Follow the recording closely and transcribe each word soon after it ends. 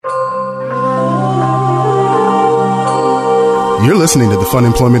You're listening to the Fun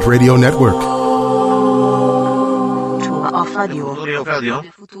Employment Radio Network. The future of radio.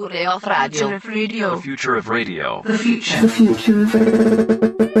 The future of radio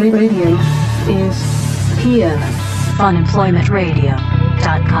is here.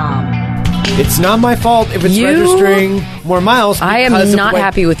 funemploymentradio.com. It's not my fault if it's registering more miles. I am not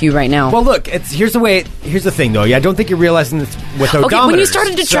happy with you right now. Well, look, here's the thing, though. Yeah, I don't think you're realizing this with odometers. Okay, when you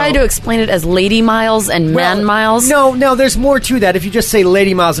started to try to explain it as lady miles and man miles. No, there's more to that. If you just say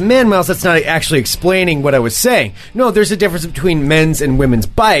lady miles and man miles, that's not actually explaining what I was saying. No, there's a difference between men's and women's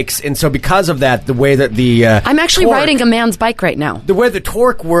bikes, and so because of that, the way that the I'm actually riding a man's bike right now. The way the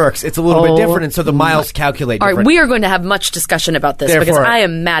torque works, it's a little bit different, and so the miles calculate different. All right, we are going to have much discussion about this because I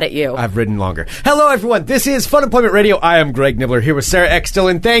am mad at you. I've ridden longer. Hello, everyone. This is Fun Employment Radio. I am Greg Nibbler here with Sarah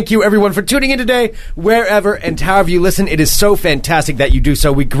Extel, and thank you, everyone, for tuning in today, wherever and however you listen. It is so fantastic that you do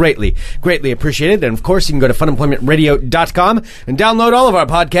so. We greatly, greatly appreciate it. And, of course, you can go to funemploymentradio.com and download all of our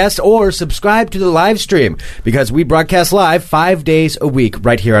podcasts or subscribe to the live stream because we broadcast live 5 days a week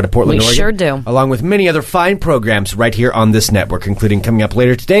right here out of Portland, Oregon. We sure do. Along with many other fine programs right here on this network, including coming up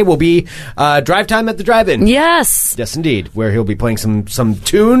later today will be Drive Time at the Drive-In. Yes. Yes, indeed, where he'll be playing some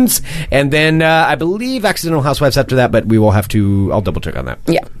tunes. And then I believe Accidental Housewives after that, but we will have to... I'll double-check on that.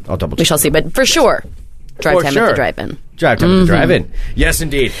 Yeah. I'll double-check. We shall see, but for sure, Drive Time at the Drive-In. Drive Time at the Drive-In. Yes,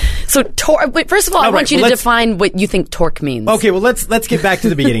 indeed. So, wait, first of all, I want you to define what you think torque means. Okay, well, let's get back to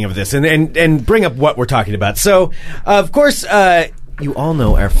the beginning of this and bring up what we're talking about. So, of course... you all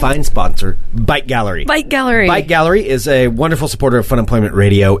know our fine sponsor, Bike Gallery. Bike Gallery. Bike Gallery is a wonderful supporter of Fun Employment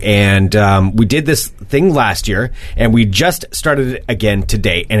Radio, and we did this thing last year, and we just started it again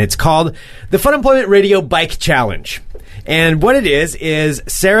today, and it's called the Fun Employment Radio Bike Challenge. And what it is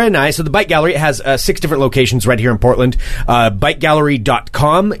Sarah and I, so the Bike Gallery has 6 different locations right here in Portland.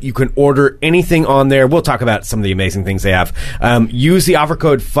 Bikegallery.com. You can order anything on there. We'll talk about some of the amazing things they have. Use the offer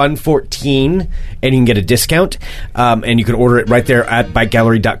code FUN14 and you can get a discount. And you can order it right there at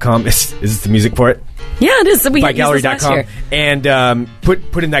bikegallery.com. Is this the music for it? Yeah, it is. Bikegallery.com. And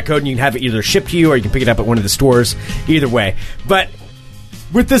put in that code and you can have it either shipped to you or you can pick it up at one of the stores. Either way. But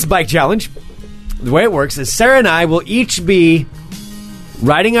with this bike challenge... the way it works is Sarah and I will each be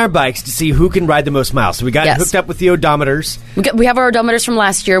riding our bikes to see who can ride the most miles. So we got hooked up with the odometers. We have our odometers from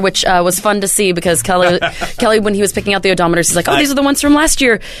last year, which was fun to see because Kelly, when he was picking out the odometers, he's like, oh, these are the ones from last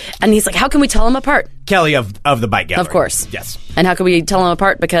year. And he's like, how can we tell them apart? Kelly of the Bike Gallery. Of course. Yes. And how can we tell them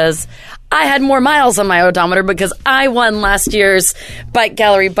apart? Because I had more miles on my odometer because I won last year's Bike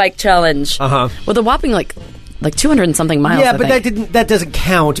Gallery Bike Challenge. Uh-huh. With a whopping, like 200 and something miles. Yeah, but that doesn't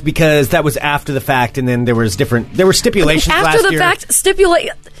count because that was after the fact, and then there were stipulations after the fact.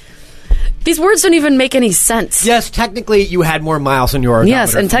 These words don't even make any sense. Yes, technically you had more miles on your odometer.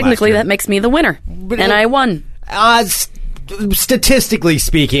 Yes, and technically that makes me the winner, and I won. Statistically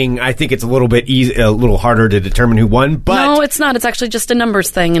speaking, I think it's a little bit a little harder to determine who won. But no, it's not. It's actually just a numbers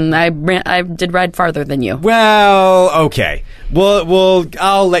thing, and I did ride farther than you. Well, okay. Well,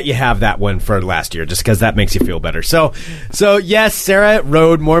 I'll let you have that one for last year, just because that makes you feel better. So yes, Sarah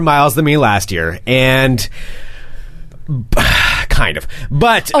rode more miles than me last year, and kind of.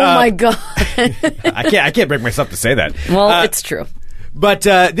 But oh my god, I can't bring myself to say that. Well, it's true. But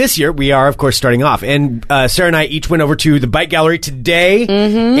this year, we are, of course, starting off. And Sarah and I each went over to the Bike Gallery today,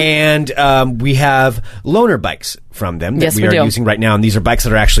 and we have loaner bikes from them that we are using right now. And these are bikes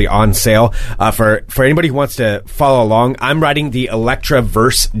that are actually on sale. For anybody who wants to follow along, I'm riding the Electra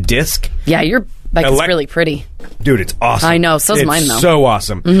Verse disc. Yeah, your bike is really pretty. Dude, it's awesome. I know, so's mine, though. It's so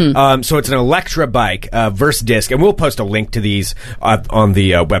awesome. Mm-hmm. So it's an Electra bike, Verse disc, and we'll post a link to these on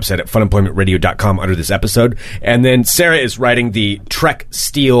the website at funemploymentradio.com under this episode. And then Sarah is riding the Trek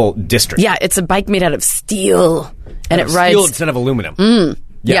Steel District. Yeah, it's a bike made out of steel. And it rides... steel instead of aluminum.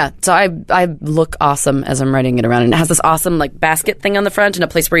 Yeah, so I look awesome as I'm riding it around. And it has this awesome basket thing on the front and a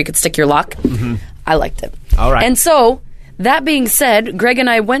place where you could stick your lock. Mm-hmm. I liked it. All right. And so... that being said, Greg and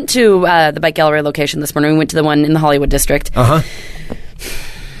I went to the Bike Gallery location this morning. We went to the one in the Hollywood district. Uh-huh.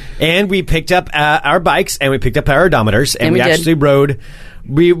 And we picked up our bikes, and we picked up our odometers, and we actually rode...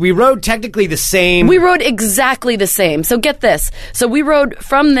 We rode technically the same... We rode exactly the same. So get this. So we rode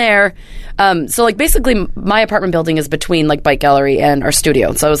from there... basically, my apartment building is between, Bike Gallery and our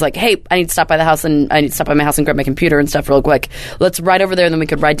studio. So I was like, hey, I need to stop by my house and grab my computer and stuff real quick. Let's ride over there, and then we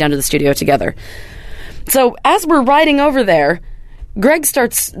could ride down to the studio together. So as we're riding over there, Greg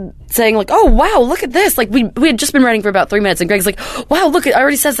starts saying, oh, wow, look at this. We had just been riding for about 3 minutes, and Greg's like, wow, look, it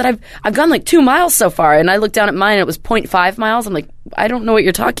already says that I've gone 2 miles so far. And I looked down at mine, and it was 0.5 miles. I'm like, I don't know what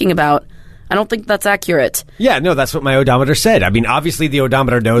you're talking about. I don't think that's accurate. Yeah, no, that's what my odometer said. I mean, obviously the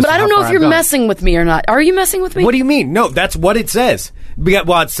odometer knows. But I don't know if you're messing with me or not. Are you messing with me? What do you mean? No, that's what it says.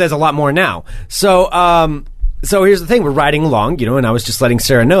 Well, it says a lot more now. So here's the thing: we're riding along, and I was just letting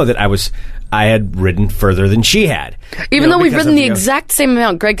Sarah know that I had ridden further than she had. Even though we've ridden the exact same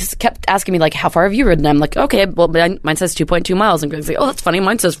amount, Greg kept asking me, like, how far have you ridden? I'm like, okay, well, mine says 2.2 miles. And Greg's like, oh, that's funny.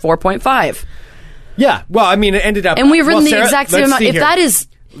 Mine says 4.5. Yeah, well, I mean, it ended up... And we've ridden Sarah, the exact same amount. If that is...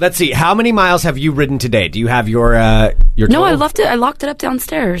 Let's see. How many miles have you ridden today? Do you have your total? No, I left it. I locked it up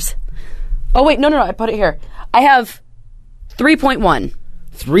downstairs. Oh, wait. No. I put it here. I have 3.1.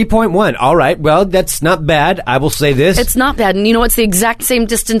 3.1. All right. Well, that's not bad. I will say this. It's not bad. And you know what's the exact same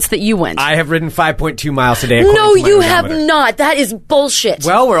distance that you went? I have ridden 5.2 miles today. No, you have not. That is bullshit.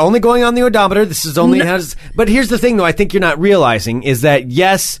 Well, we're only going on the odometer. This is only... But here's the thing, though, I think you're not realizing is that,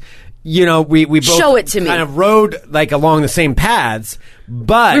 yes... we both show it to me. Kind of rode like along the same paths,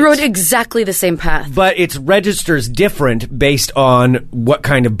 but we rode exactly the same path. But it registers different based on what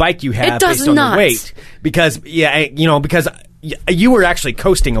kind of bike you have. It does based on not. the weight, because because you were actually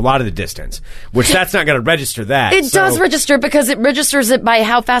coasting a lot of the distance, which that's not going to register that. It does register because it registers it by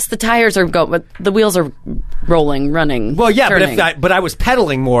how fast the tires are going. The wheels are rolling, running. Well, yeah, turning. but I was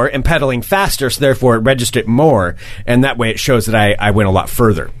pedaling more and pedaling faster, so therefore it registered more, and that way it shows that I went a lot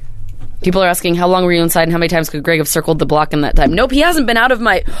further. People are asking, how long were you inside and how many times could Greg have circled the block in that time? Nope, he hasn't been out of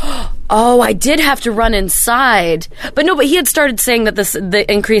my... Oh, I did have to run inside. But he had started saying that the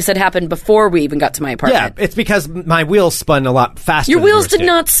increase had happened before we even got to my apartment. Yeah, it's because my wheels spun a lot faster. Your wheels did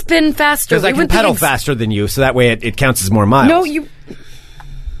not spin faster. Because I can pedal faster than you, so that way it counts as more miles. No, you...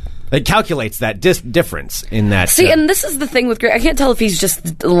 It calculates that difference in that... See, and this is the thing with Greg. I can't tell if he's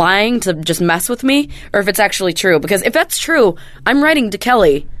just lying to just mess with me or if it's actually true. Because if that's true, I'm writing to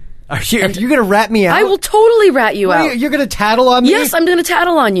Kelly... Are you going to rat me out? I will totally rat you out. You're going to tattle on me? Yes, I'm going to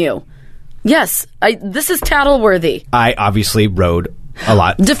tattle on you. Yes, this is tattle worthy. I obviously rode a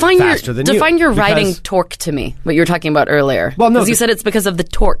lot faster than you. Define your riding torque to me, what you were talking about earlier. Well, no. Because you said it's because of the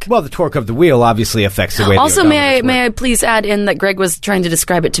torque. Well, the torque of the wheel obviously affects the way Also, may I please add in that Greg was trying to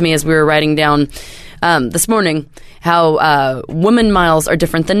describe it to me as we were riding down this morning, how woman miles are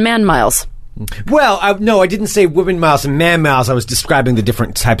different than man miles. Well, no, I didn't say women miles and man miles. I was describing the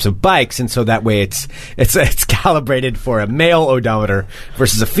different types of bikes, and so that way it's calibrated for a male odometer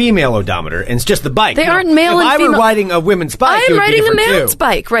versus a female odometer, and it's just the bike. They aren't male and female. If I were riding a women's bike, I am riding a man's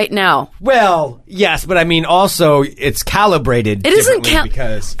bike right now. Well, yes, but I mean also it's calibrated. It isn't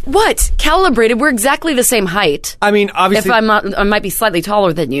because what calibrated? We're exactly the same height. I mean, obviously, if I might be slightly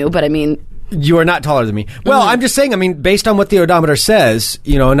taller than you, but I mean. You are not taller than me. Well, I'm just saying, I mean, based on what the odometer says,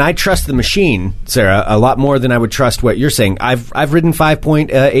 and I trust the machine, Sarah, a lot more than I would trust what you're saying. I've ridden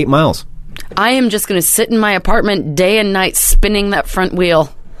 5.8 miles. I am just going to sit in my apartment day and night spinning that front wheel.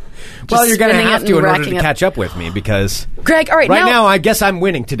 Well, you're going to have to in order to catch up with me because... Greg, all right, now I guess I'm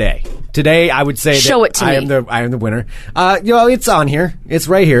winning today. Today, I would say show it to me. I am the winner. It's on here. It's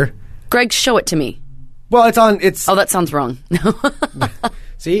right here. Greg, show it to me. Well, it's on... Oh, that sounds wrong.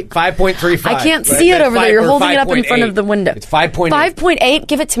 See? 5.35. I can't see it over there. You're holding it up in front of the window. It's 5.8. 5.8?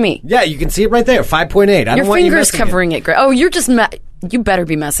 Give it to me. Yeah, you can see it right there. 5.8. Your finger's covering it, Greg. Oh, you're just... You better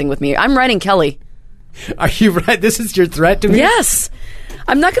be messing with me. I'm writing Kelly. Are you right? This is your threat to me? Yes.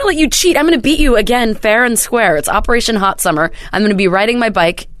 I'm not going to let you cheat. I'm going to beat you again fair and square. It's Operation Hot Summer. I'm going to be riding my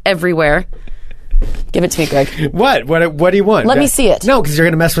bike everywhere. Give it to me, Greg. What? What do you want? Let me see it. No, because you're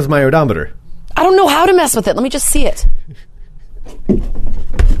going to mess with my odometer. I don't know how to mess with it. Let me just see it.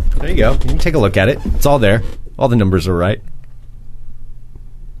 There you go. You can take a look at it. It's all there. All the numbers are right.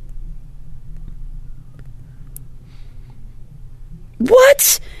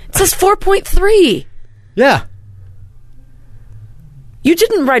 What? It says 4.3. Yeah. You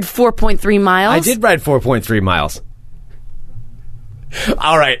didn't ride 4.3 miles. I did ride 4.3 miles.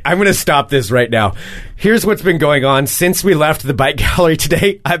 All right, I'm going to stop this right now. Here's what's been going on since we left the bike gallery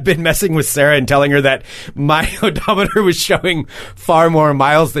today. I've been messing with Sarah and telling her that my odometer was showing far more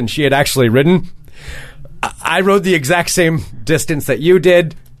miles than she had actually ridden. I rode the exact same distance that you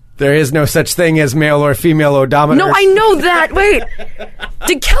did. There is no such thing as male or female odometers. No, I know that. Wait.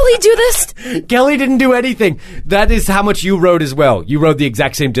 Did Kelly do this? Kelly didn't do anything. That is how much you rode as well. You rode the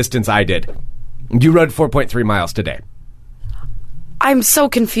exact same distance I did. You rode 4.3 miles today. I'm so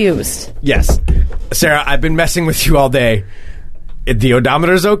confused. Yes. Sarah, I've been messing with you all day. The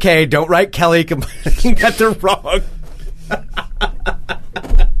odometer's okay. Don't write Kelly complaining that they're wrong.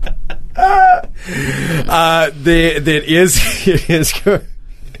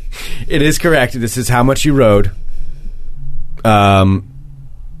 It is correct. This is how much you rode. So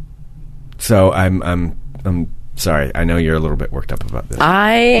I'm Sorry, I know you're a little bit worked up about this.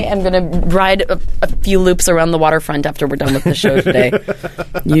 I am going to ride a few loops around the waterfront after we're done with the show today.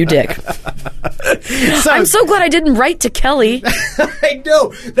 You dick. I'm so glad I didn't write to Kelly. I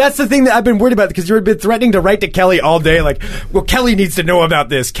know. That's the thing that I've been worried about, because you've been threatening to write to Kelly all day. Like, well, Kelly needs to know about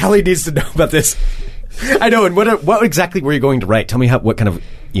this. Kelly needs to know about this. I know. And what exactly were you going to write? Tell me what kind of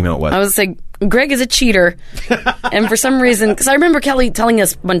email it was. I was saying, Greg is a cheater. And for some reason, because I remember Kelly telling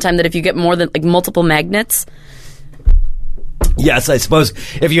us one time that if you get more than multiple magnets. Yes, I suppose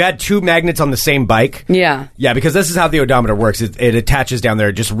if you had 2 magnets on the same bike. Yeah. Yeah, because this is how the odometer works. It attaches down there.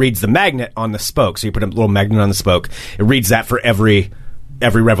 It just reads the magnet on the spoke. So you put a little magnet on the spoke. It reads that for every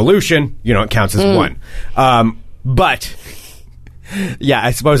revolution. It counts as 1. But, yeah,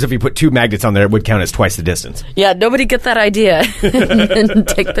 I suppose if you put 2 magnets on there, it would count as twice the distance. Yeah, nobody get that idea and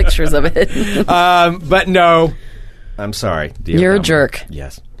take pictures of it. But no, I'm sorry. You're a jerk.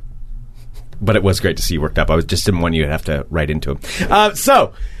 Yes. But it was great to see you worked up. I just didn't want you to have to write into him.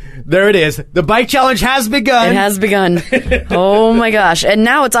 So, there it is. The bike challenge has begun. It has begun. Oh my gosh! And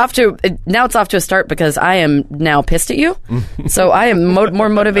now it's off to a start, because I am now pissed at you. So I am more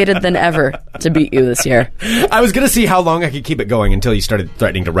motivated than ever to beat you this year. I was going to see how long I could keep it going until you started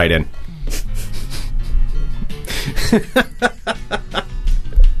threatening to write in.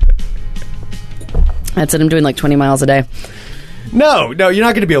 That's it. I'm doing 20 miles a day. No, you're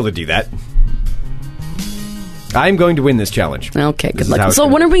not going to be able to do that. I'm going to win this challenge. Okay, good luck. So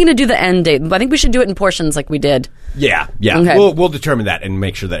when are we going to do the end date? I think we should do it in portions like we did. Yeah. Okay. We'll determine that and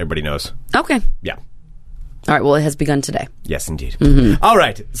make sure that everybody knows. Okay. Yeah. All right, well, it has begun today. Yes, indeed. Mm-hmm. All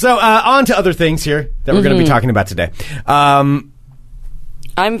right, so on to other things here that we're going to be talking about today. I'm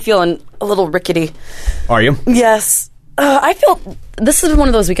feeling a little rickety. Are you? Yes. I feel... This is one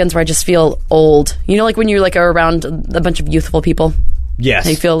of those weekends where I just feel old. Like when you're are around a bunch of youthful people? Yes.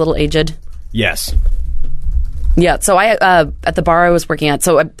 You feel a little aged? Yes. Yeah, so I at the bar I was working at,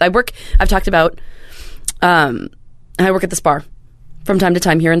 so I work, I've talked about, I work at this bar from time to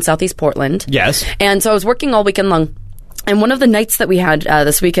time here in Southeast Portland. Yes. And so I was working all weekend long. And one of the nights that we had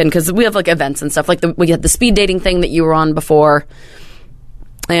this weekend, because we have events and stuff, we had the speed dating thing that you were on before.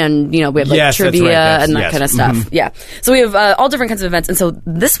 And, we have trivia and that kind of stuff. Mm-hmm. Yeah. So we have all different kinds of events. And so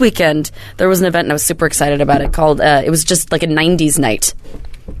this weekend, there was an event, and I was super excited about it, called, it was just a 90s night.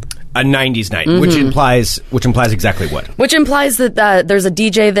 A 90s night, which implies exactly what? Which implies that there's a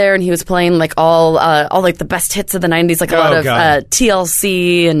DJ there, and he was playing all the best hits of the 90s, a lot of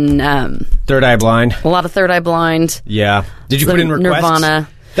TLC and Third Eye Blind. A lot of Third Eye Blind. Yeah. Did you put in requests? Nirvana.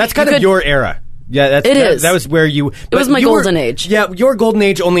 That's kind of your era. Yeah, that was where you... It was my golden age. Yeah, your golden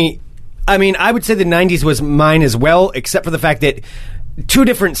age only... I mean, I would say the 90s was mine as well, except for the fact that 2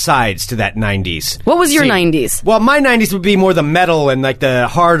 different sides to that 90s. What was your 90s? Well, my 90s would be more the metal and the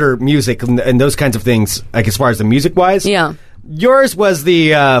harder music and those kinds of things, as far as the music-wise. Yeah. Yours was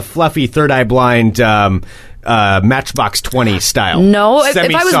the fluffy Third Eye Blind Matchbox 20 style. No, if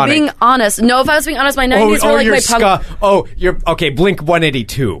I was being honest, my 90s were my punk. Oh, you're okay. Blink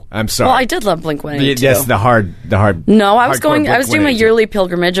 182. I'm sorry. Well, I did love Blink 182. Yes, the hard. No, I was doing my yearly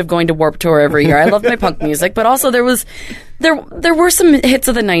pilgrimage of going to Warped Tour every year. I loved my punk music, but also there were some hits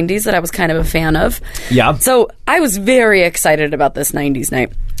of the 90s that I was kind of a fan of. Yeah. So I was very excited about this 90s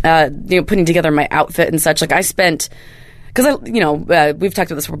night. Putting together my outfit and such. I spent. Because, we've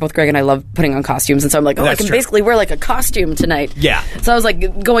talked about this before, both Greg and I love putting on costumes, and so I'm I can basically wear a costume tonight. Yeah. So I was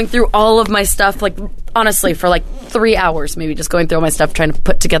going through all of my stuff, honestly, for 3 hours, maybe just going through all my stuff, trying to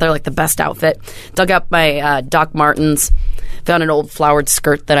put together the best outfit. Dug up my Doc Martens, found an old flowered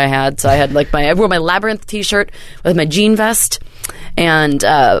skirt that I had. So I had I wore my Labyrinth t-shirt with my jean vest and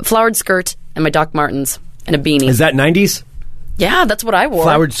flowered skirt and my Doc Martens and a beanie. Is that 90s? Yeah, that's what I wore.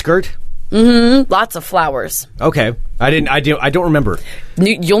 Flowered skirt? Mm-hmm. Lots of flowers. Okay. I don't remember.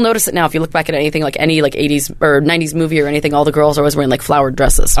 You'll notice it now if you look back at anything any 80s or 90s movie or anything. All the girls are always wearing flowered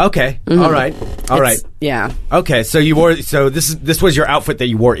dresses. Okay. Mm-hmm. All right. Yeah. Okay. So this was your outfit that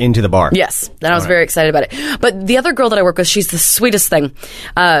you wore into the bar. Yes. And I was very excited about it. But the other girl that I work with, she's the sweetest thing.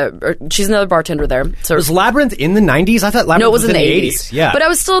 She's another bartender there. So was Labyrinth in the 90s? I thought Labyrinth was in the 80s. Yeah. But it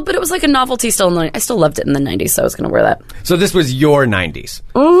was a novelty still. I still loved it in the 90s, so I was going to wear that. So this was your 90s.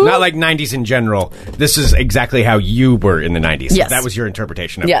 Mm-hmm. Not 90s in general. This is exactly how you were in the 90s. Yes. That was your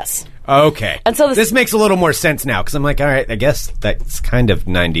interpretation of it. Yes. Okay. And so this makes a little more sense now, because I'm all right, I guess that's kind of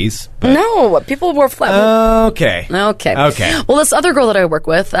 90s. But... No, people wore flat. Okay. Well, this other girl that I work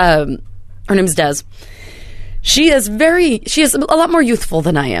with, her name's Des. She is a lot more youthful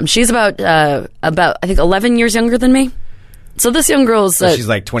than I am. She's about I think 11 years younger than me. So this young girl's... So she's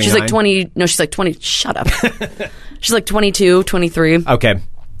 29? She's 20... No, she's 20... Shut up. She's 22, 23. Okay.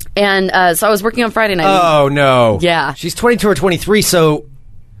 And so I was working on Friday night. Oh, no. Yeah. She's 22 or 23, so...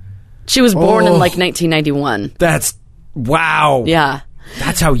 She was born in, like, 1991. That's... Wow. Yeah.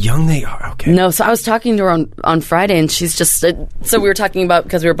 That's how young they are. Okay. No, so I was talking to her on Friday, and she's just... so we were talking about,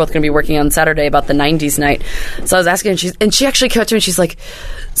 because we were both going to be working on Saturday, about the 90s night. So I was asking, and she actually came up to me, and she's like,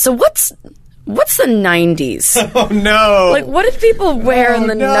 so what's the 90s? Oh, no. Like, what did people wear in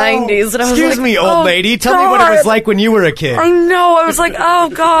the 90s? And I was Excuse like, me, old lady. Tell me what it was like when you were a kid. I know. I was like, oh,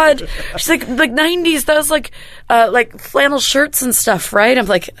 God. She's like 90s, that was like flannel shirts and stuff, right? I'm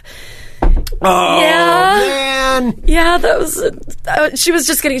like... Oh, yeah, man. Yeah, that was... she was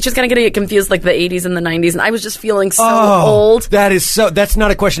kind of getting it confused, like the 80s and the 90s, and I was just feeling so old. That's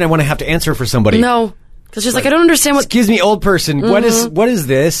not a question I want to have to answer for somebody. No. Because she's like, I don't understand what... Excuse me, old person. Mm-hmm. What is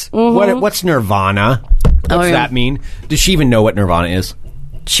this? Mm-hmm. What's Nirvana? What's that mean? Does she even know what Nirvana is?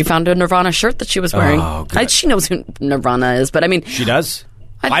 She found a Nirvana shirt that she was wearing. Oh, good. She knows who Nirvana is, but I mean... She does?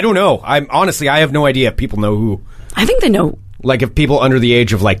 I don't know. Honestly, I have no idea if people know who... I think they know. Like, if people under the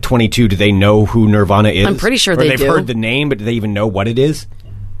age of, like, 22, do they know who Nirvana is? I'm pretty sure or they they've do. Heard the name, but do they even know what it is?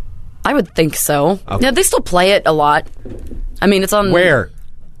 I would think so. Okay. Yeah, they still play it a lot. I mean, it's on... Where?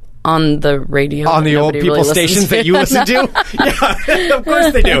 On the radio. On the old people stations that you listen to? Yeah, of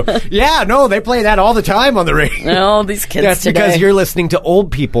course they do. Yeah, no, they play that all the time on the radio. No, these kids That's today. because you're listening to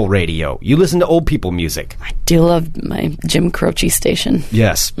old people radio. You listen to old people music. I do love my Jim Croce station.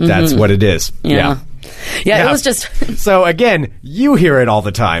 Yes, that's what it is. Yeah. Yeah, it was just... So, again, you hear it all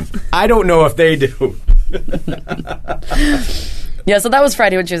the time. I don't know if they do. Yeah, so that was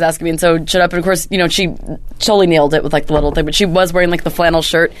Friday when she was asking me, and so shut up. And of course, she totally nailed it with like the little thing, but she was wearing like the flannel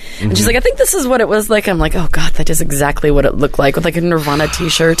shirt, and she's like, "I think this is what it was like." I'm like, "Oh God, that is exactly what it looked like with like a Nirvana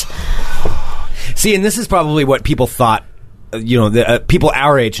T-shirt." See, and this is probably what people thought. People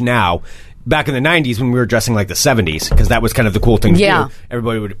our age now. Back in the 90s when we were dressing like the 70s, because that was kind of the cool thing to do.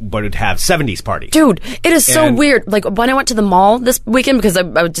 Everybody would have 70s parties. Dude, it is so weird. Like, when I went to the mall this weekend, because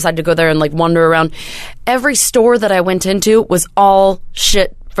I decided to go there and, like, wander around, every store that I went into was all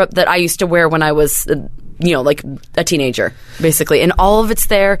shit that I used to wear when I was, like a teenager, basically. And all of it's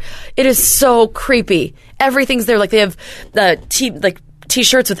there. It is so creepy. Everything's there. Like, they have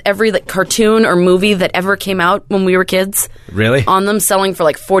T-shirts with every like cartoon or movie that ever came out when we were kids. Really? On them, selling for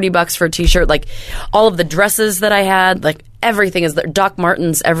like $40 for a T-shirt. Like all of the dresses that I had, like everything is there. Doc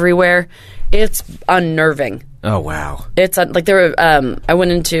Martens everywhere. It's unnerving. Oh wow! It's like there were. I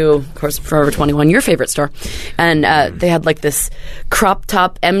went into, of course, Forever 21, your favorite store, and they had like this crop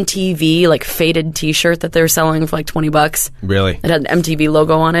top MTV like faded T-shirt that they were selling for like $20. Really? It had an MTV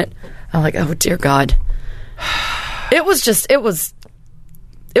logo on it. I'm like, oh dear God! It was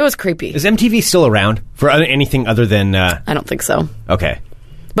creepy. Is MTV still around for anything other than? I don't think so. Okay,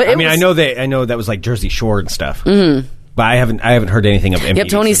 but I know that was like Jersey Shore and stuff. Mm-hmm. But I haven't heard anything of MTV. Yep,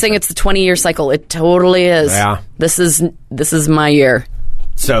 Tony's saying it's the 20-year cycle. It totally is. Yeah, this is my year.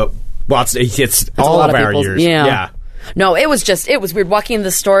 So, well, it's all of our years. Yeah. No, it was weird walking in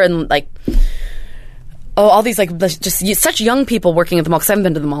the store and like. Oh, all these like just such young people working at the mall, because I haven't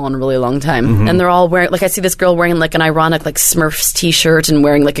been to the mall in a really long time, and they're all wearing like I see this girl wearing like an ironic like Smurfs T-shirt and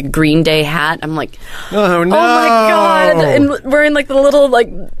wearing like a Green Day hat. I'm like, oh no, oh my God, and wearing like the little like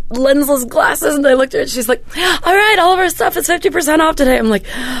lensless glasses. And I looked at it, she's like, all right, all of our stuff is 50% off today. I'm like,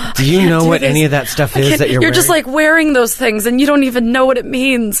 do you know what any of that stuff is that you're wearing? Just like wearing those things and you don't even know what it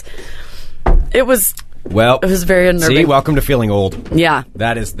means. It was very unnerving. See, welcome to feeling old. Yeah.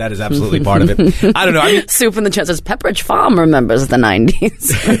 That is absolutely part of it. I don't know. I mean, Soup in the Chances. Pepperidge Farm remembers the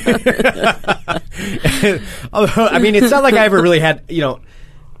 90s. Although, I mean, it's not like I ever really had,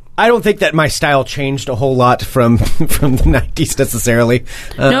 I don't think that my style changed a whole lot from the 90s necessarily.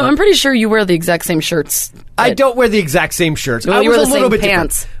 No, I'm pretty sure you wear the exact same shirts. I don't wear the exact same shirts. Well, I you was wear a the little same bit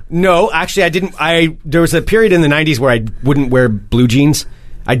pants. Different. No, actually, I didn't. There was a period in the 90s where I wouldn't wear blue jeans.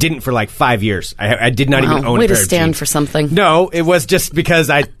 I didn't for like 5 years. I did not even own a pair of jeans. Way to stand for something. No, it was just because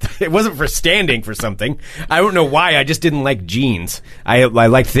it wasn't for standing for something. I don't know why. I just didn't like jeans. I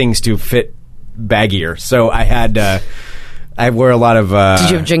liked things to fit baggier. So I had, I wore a lot of, did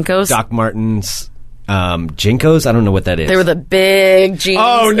you have Jinkos? Doc Martens. Jinkos? I don't know what that is. They were the big jeans.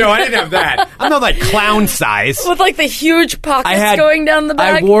 Oh, no, I didn't have that. I'm not like clown size. With like the huge pockets going down the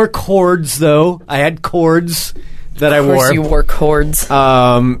back. I wore cords, though. I had cords that I wore. Of course you wore cords.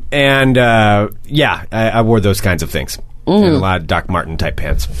 I wore those kinds of things. And a lot of Doc Marten type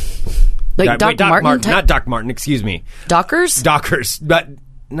pants. Like Doc Marten type? Not Doc Marten, excuse me. Dockers? Dockers, but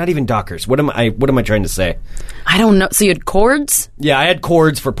not even Dockers. What am I trying to say? I don't know. So you had cords? Yeah, I had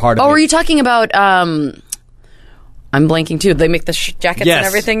cords for part of it. Oh, were you talking about I'm blanking too. They make the jackets and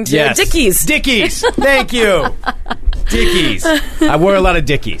everything too. Yes. Dickies. Thank you. Dickies. I wore a lot of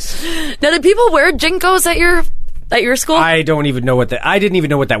Dickies. Now, did people wear Jinkos at your school? I don't even know I didn't even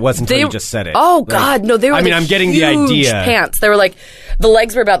know what that was until you just said it. Oh, God, no, they were I'm getting the idea. Pants. They were like, the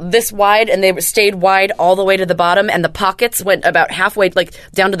legs were about this wide, and they stayed wide all the way to the bottom, and the pockets went about halfway, like,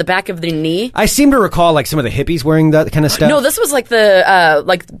 down to the back of the knee. I seem to recall, like, some of the hippies wearing that kind of stuff. No, this was like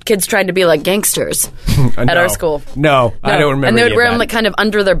the, kids trying to be like gangsters at our school. No, I don't remember. And they would wear them, like, kind of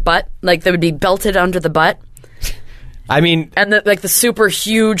under their butt. Like, they would be belted under the butt. I mean, and the super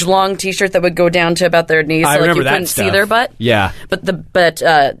huge long T-shirt that would go down to about their knees, so like you couldn't see their butt. Yeah, but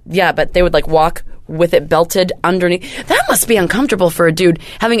they would like walk with it belted underneath. That must be uncomfortable for a dude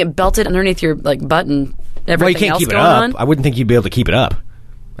having it belted underneath your like butt and everything well, you can't else keep it going up. on. I wouldn't think you'd be able to keep it up.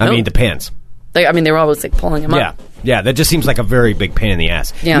 I mean, it depends. They were always like pulling them up. Yeah, that just seems like a very big pain in the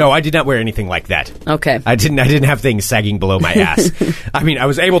ass. Yeah. No, I did not wear anything like that. Okay, I didn't have things sagging below my ass. I mean, I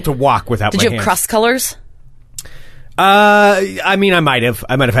was able to walk without. Did you have cross colors? I mean, I might have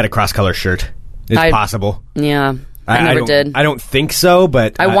had a cross-color shirt. It's possible. Yeah, I never did. I don't think so,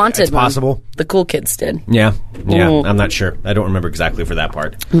 but I wanted it's possible. One. The cool kids did. Yeah. Ooh. I'm not sure. I don't remember exactly for that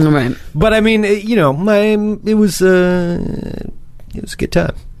part. All right. But I mean, it was a good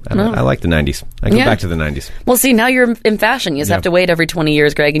time. I like the 90s. I go back to the 90s. Well, see, now you're in fashion. You just have to wait every 20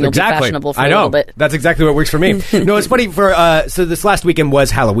 years, Greg, and you'll be fashionable for a little bit. That's exactly what works for me. No, it's funny. So this last weekend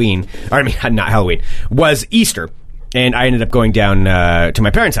was Halloween. Or, I mean, not Halloween. Was Easter. And I ended up going down to my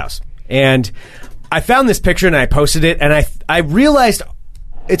parents' house. And I found this picture and I posted it. And I realized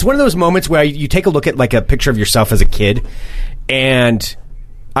it's one of those moments where you take a look at like a picture of yourself as a kid. And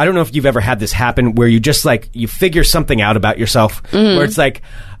I don't know if you've ever had this happen where you just like, you figure something out about yourself. Mm-hmm. Where it's like,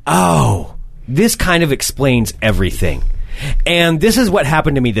 oh, this kind of explains everything. And this is what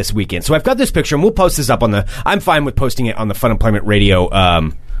happened to me this weekend. So I've got this picture and we'll post this up I'm fine with posting it on the Fun Employment Radio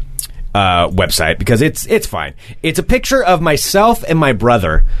website because it's fine. It's a picture of myself and my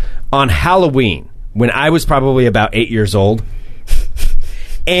brother on Halloween when I was probably about 8 years old.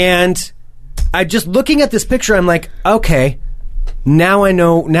 And I just looking at this picture, I'm like, okay, now I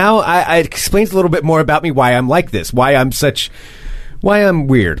know. Now I explains a little bit more about me, why I'm like this, why I'm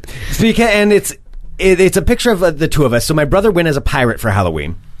weird. And it's a picture of the two of us. So my brother went as a pirate for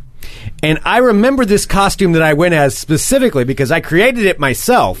Halloween. And I remember this costume that I went as specifically because I created it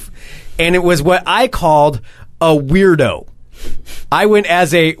myself, and it was what I called a weirdo. I went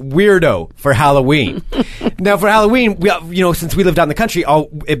as a weirdo for Halloween. Now, for Halloween, since we lived out in the country,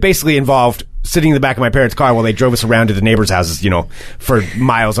 it basically involved sitting in the back of my parents' car while they drove us around to the neighbors' houses, for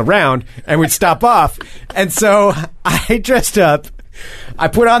miles around, and we'd stop off. And so I dressed up. I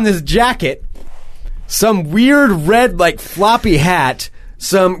put on this jacket, some weird red, like, floppy hat,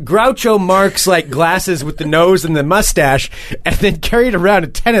 some Groucho Marx like glasses with the nose and the mustache, and then carried around a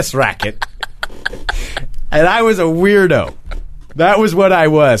tennis racket. And I was a weirdo. That was what I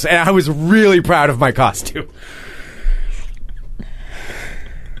was. And I was really proud of my costume.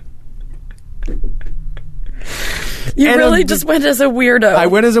 You really just went as a weirdo. I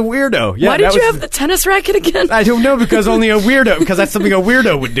went as a weirdo. Yeah, why did you have the tennis racket again? I don't know, because only a weirdo, because that's something a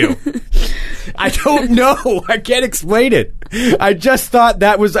weirdo would do. I don't know. I can't explain it. I just thought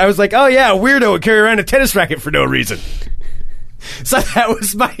I was like, oh yeah, a weirdo would carry around a tennis racket for no reason. So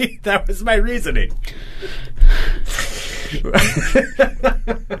that was my reasoning.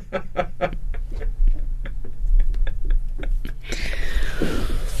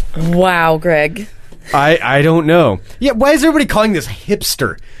 Wow, Greg. I don't know. Yeah, why is everybody calling this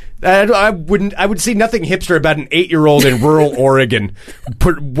hipster? I would see nothing hipster about an 8-year-old in rural Oregon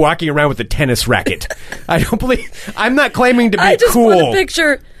walking around with a tennis racket. I'm not claiming to be cool.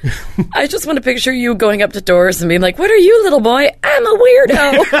 I just want to picture you going up to doors and being like, "What are you, little boy? I'm a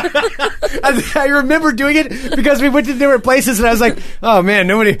weirdo." I remember doing it because we went to different places and I was like, oh man,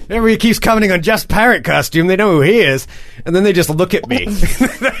 everybody keeps commenting on Just Pirate costume. They know who he is. And then they just look at me.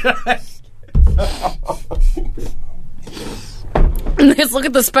 And just look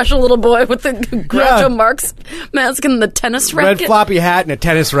at the special little boy with the Groucho Marx mask and the tennis racket. Red floppy hat and a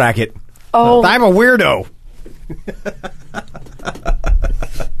tennis racket. Oh. I'm a weirdo.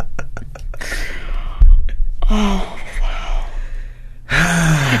 Oh, wow.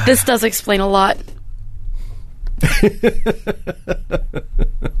 This does explain a lot.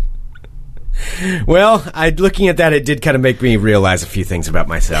 Well, looking at that, it did kind of make me realize a few things about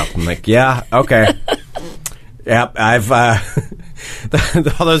myself. I'm like, yeah, okay. Yep, I've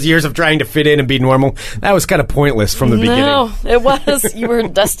all those years of trying to fit in and be normal, that was kind of pointless from the beginning. No, it was. You were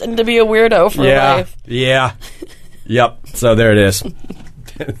destined to be a weirdo for life. Yeah. Yep. So there it is.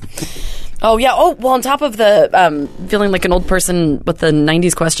 Oh, yeah. Oh, well, on top of the feeling like an old person with the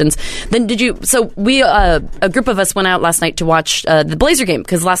 90s questions, then so we, a group of us went out last night to watch the Blazer game,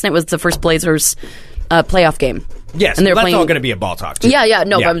 because last night was the first Blazers playoff game. Yes, and that's all going to be a ball talk, too. Yeah,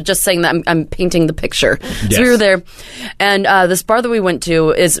 no, but I'm just saying that I'm painting the picture. Yes. So we were there, and this bar that we went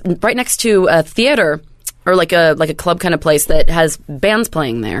to is right next to a theater, or like a club kind of place that has bands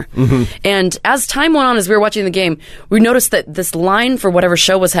playing there. Mm-hmm. And as time went on, as we were watching the game, we noticed that this line for whatever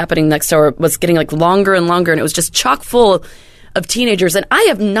show was happening next door was getting like longer and longer, and it was just chock full of teenagers. And I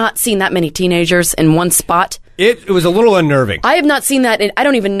have not seen that many teenagers in one spot. It was a little unnerving. I have not seen that in I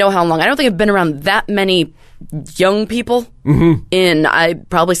don't even know how long. I don't think I've been around that many young people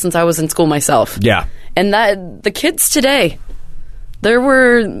probably since I was in school myself. Yeah. And that the kids today, there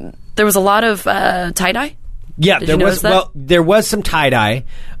was a lot of tie-dye. Yeah, there was. Well, there was some tie-dye.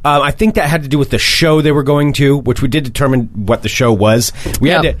 I think that had to do with the show they were going to, which we did determine what the show was. We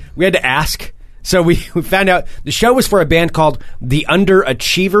had to ask. So we found out the show was for a band called the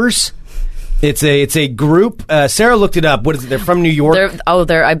Underachievers. It's a group. Sarah looked it up. What is it? They're from New York.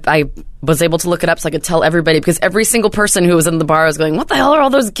 I was able to look it up so I could tell everybody, because every single person who was in the bar was going, "What the hell are all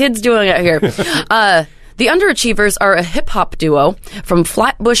those kids doing out here?" The Underachievers are a hip-hop duo from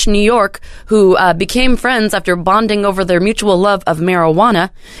Flatbush, New York, who became friends after bonding over their mutual love of marijuana,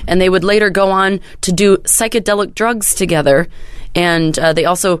 and they would later go on to do psychedelic drugs together. And they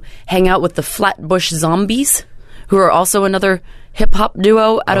also hang out with the Flatbush Zombies, who are also another hip-hop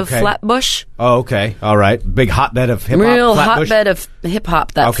duo out of Flatbush. Oh, okay. All right. Big hotbed of hip-hop. Real Flatbush. hotbed of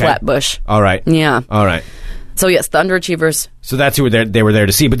hip-hop, that Flatbush. All right. Yeah. All right. So, yes, the Underachievers. So that's who they were there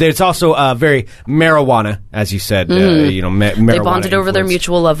to see. But it's also very marijuana, as you said. Marijuana They bonded over their influence.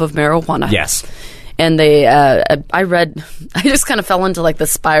 mutual love of marijuana. Yes. And I just kind of fell into like the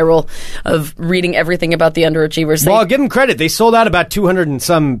spiral of reading everything about the Underachievers. Well, I'll give them credit. They sold out about 200 and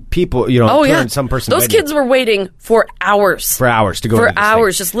some people, 200 and some person. Those kids were waiting for hours. For hours to go For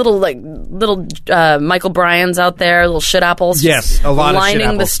hours. Just little Michael Bryans out there, little shit apples. Yes, a lot of shit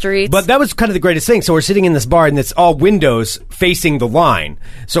lining the apples. streets. But that was kind of the greatest thing. So we're sitting in this bar, and it's all windows facing the line.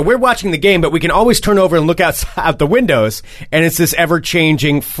 So we're watching the game, but we can always turn over and look out the windows, and it's this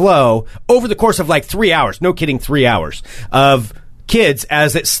ever-changing flow over the course of like 3 hours. No kidding, 3 hours of kids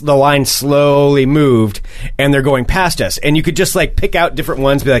as the line slowly moved, and they're going past us. And you could just like pick out different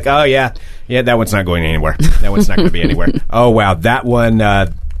ones, be like, oh yeah, that one's not going anywhere. That one's not going to be anywhere. Oh wow, that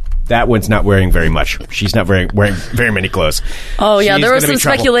one's not wearing very much. She's not wearing very many clothes. Oh yeah, She's there was gonna some be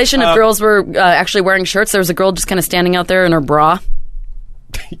trouble. speculation if girls were actually wearing shirts. There was a girl just kind of standing out there in her bra.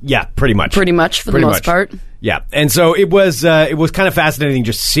 Yeah, pretty much. For the most part. Yeah, and so it was kind of fascinating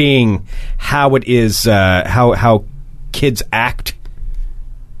just seeing how it is how kids act.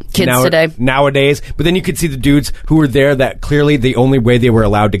 Today. Nowadays. But then you could see the dudes who were there that clearly the only way they were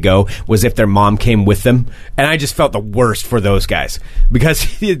allowed to go was if their mom came with them. And I just felt the worst for those guys. Because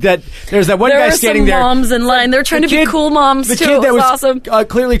there's that one guy standing there. There were some moms in line. They're trying to be cool moms, the too. Kid that it was awesome.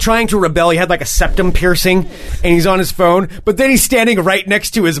 Clearly trying to rebel. He had like a septum piercing, and he's on his phone. But then he's standing right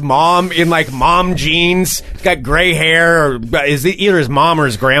next to his mom in like mom jeans. He's got gray hair. Or is it either his mom or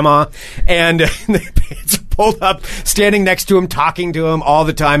his grandma? And the pants are pulled up, standing next to him, talking to him all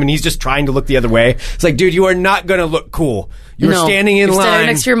the time. And he's just trying to look the other way. It's like, dude, you are not going to look cool. You're standing in line. Standing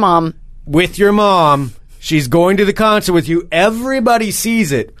next to your mom. With your mom. She's going to the concert with you. Everybody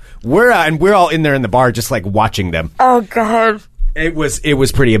sees it. We're all in there in the bar just like watching them. Oh, God. It was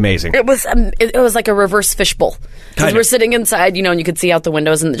pretty amazing. It was like a reverse fishbowl. Because we're sitting inside, and you could see out the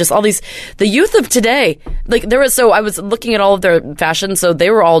windows, and just all these, the youth of today, like I was looking at all of their fashion, so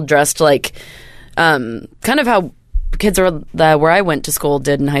they were all dressed like, kind of how kids where I went to school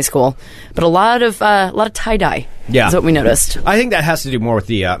did in high school, but a lot of tie-dye is what we noticed. I think that has to do more with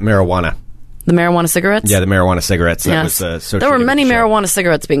the marijuana. The marijuana cigarettes? Yeah, the marijuana cigarettes. That yes. was there were many marijuana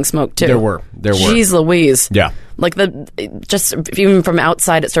cigarettes being smoked, too. There were. Jeez Louise. Yeah. Like, just even from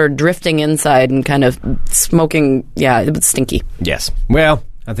outside, it started drifting inside and kind of smoking. Yeah, it was stinky. Yes. Well,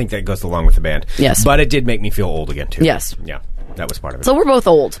 I think that goes along with the band. Yes. But it did make me feel old again, too. Yes. Yeah, that was part of it. So we're both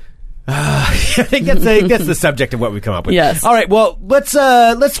old. I think that's the subject of what we come up with. Yes. All right. Well, let's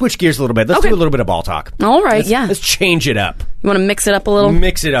switch gears a little bit. Let's do a little bit of ball talk. All right. Let's change it up. You want to mix it up a little?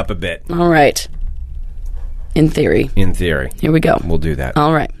 Mix it up a bit. All right. In theory. Here we go. We'll do that.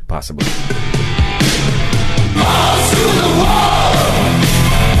 All right. Possibly.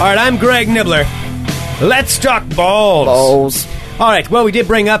 All right. I'm Greg Nibbler. Let's talk balls. All right, well, we did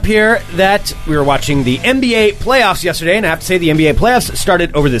bring up here that we were watching the NBA playoffs yesterday, and I have to say the NBA playoffs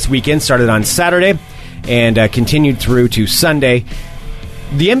started over this weekend, started on Saturday, and continued through to Sunday.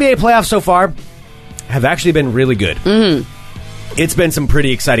 The NBA playoffs so far have actually been really good. it's been some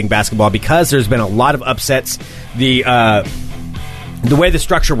pretty exciting basketball because there's been a lot of upsets. The way the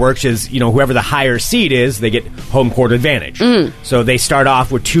structure works is, whoever the higher seed is, they get home court advantage. So they start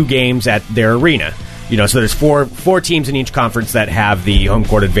off with 2 games at their arena. So there's four teams in each conference that have the home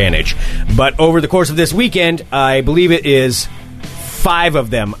court advantage. But over the course of this weekend, I believe it is 5 of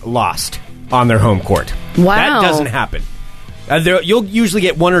them lost on their home court. Wow. That doesn't happen. You'll usually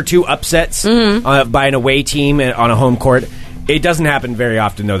get 1 or 2 upsets by an away team on a home court. It doesn't happen very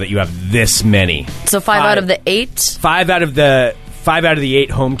often, though, that you have this many. So 5 out of the 8? 5 out of the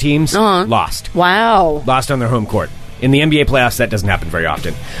 8 home teams lost. Wow. Lost on their home court. In the NBA playoffs, that doesn't happen very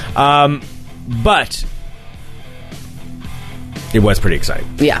often. But it was pretty exciting.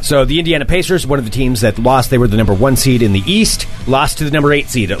 Yeah. So the Indiana Pacers, one of the teams that lost, they were the number 1 seed in the East, lost to the number 8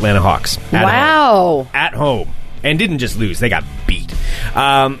 seed, Atlanta Hawks. At home. And didn't just lose, they got beat.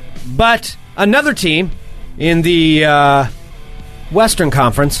 But another team in the Western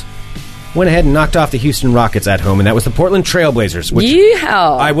Conference went ahead and knocked off the Houston Rockets at home, and that was the Portland Trailblazers. Which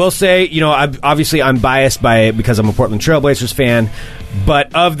I will say, I'm biased because I'm a Portland Trailblazers fan,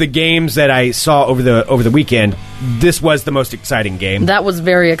 but of the games that I saw over the weekend, this was the most exciting game. That was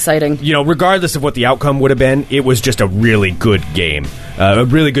very exciting. Regardless of what the outcome would have been, it was just a really good game, a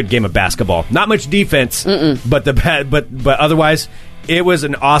really good game of basketball. Not much defense, but otherwise, it was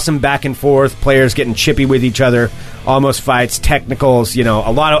an awesome back and forth. Players getting chippy with each other, almost fights, technicals,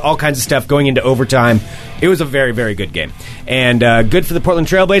 all kinds of stuff going into overtime. It was a very, very good game. And good for the Portland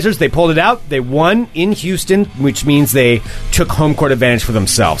Trailblazers. They pulled it out. They won in Houston, which means they took home court advantage for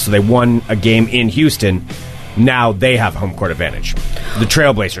themselves. So they won a game in Houston. Now they have home court advantage. The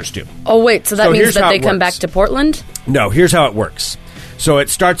Trailblazers do. Oh, wait. So that means that they come back to Portland? No, here's how it works. So it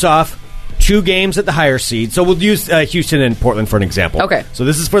starts off 2 games at the higher seed. So we'll use Houston and Portland for an example. Okay. So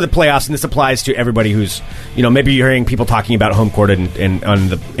this is for the playoffs, and this applies to everybody who's, maybe you're hearing people talking about home court and on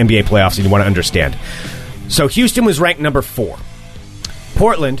the NBA playoffs, and you want to understand. So Houston was ranked number 4.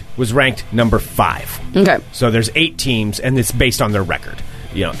 Portland was ranked number 5. Okay. So there's 8 teams, and it's based on their record.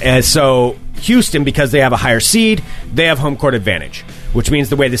 And so Houston, because they have a higher seed, they have home court advantage, which means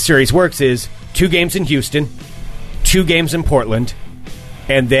the way the series works is 2 games in Houston, 2 games in Portland,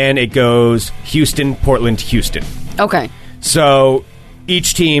 and then it goes Houston, Portland, Houston. Okay. So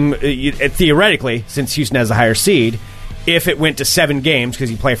each team, theoretically, since Houston has a higher seed, if it went to 7 games,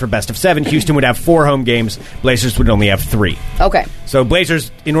 because you play for best of 7, Houston would have 4 home games. Blazers would only have 3. Okay. So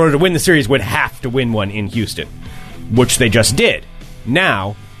Blazers, in order to win the series, would have to win one in Houston, which they just did.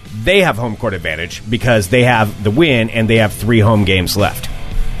 Now, they have home court advantage because they have the win and they have 3 home games left.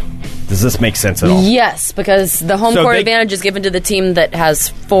 Does this make sense at all? Yes, because the home court advantage is given to the team that has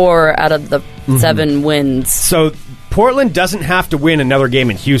 4 out of the 7 wins. So Portland doesn't have to win another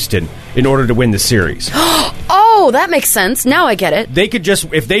game in Houston in order to win the series. Oh, that makes sense. Now I get it. They could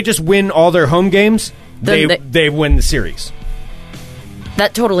if they just win all their home games, they win the series.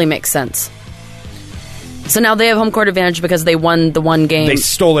 That totally makes sense. So now they have home court advantage because they won the 1 game. They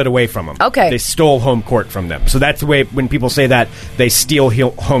stole it away from them. Okay. They stole home court from them. So that's the way, when people say that they steal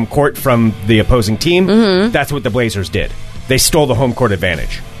home court from the opposing team, that's what the Blazers did. They stole the home court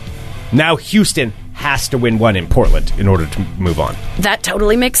advantage. Now Houston has to win one in Portland in order to move on. That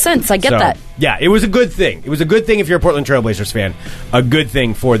totally makes sense. I get that. Yeah, it was a good thing. It was a good thing if you're a Portland Trailblazers fan. A good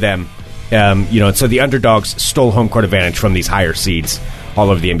thing for them. So the underdogs stole home court advantage from these higher seeds all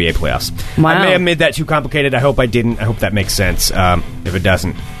over the NBA playoffs. Wow. I may have made that too complicated. I hope I didn't. I hope that makes sense. If it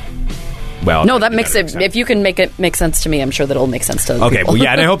doesn't, well... No, that makes it... If you can make it make sense to me, I'm sure that it'll make sense to other people. Well,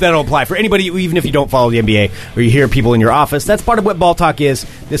 yeah, and I hope that'll apply for anybody, even if you don't follow the NBA, or you hear people in your office. That's part of what Ball Talk is.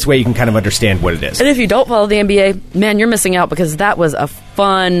 This way you can kind of understand what it is. And if you don't follow the NBA, man, you're missing out, because that was a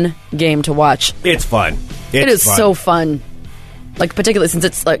fun game to watch. It's fun. It is so fun. Like, particularly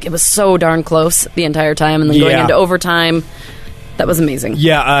since it was so darn close the entire time, and then going into overtime... That was amazing.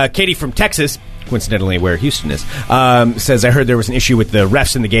 Yeah, Katie from Texas, coincidentally where Houston is, says, I heard there was an issue with the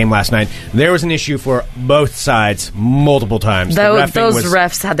refs in the game last night. There was an issue for both sides multiple times. Those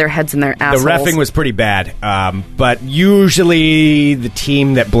refs had their heads in their assholes. The reffing was pretty bad. But usually the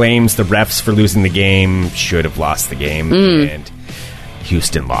team that blames the refs for losing the game should have lost the game. And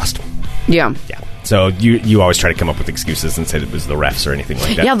Houston lost. Yeah. So you always try to come up with excuses and say it was the refs or anything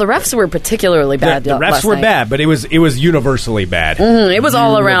like that. Yeah, the refs were particularly bad. The refs were bad, but it was universally bad. It was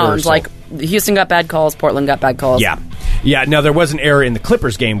all around. Like, Houston got bad calls, Portland got bad calls. Yeah. Now, there was an error in the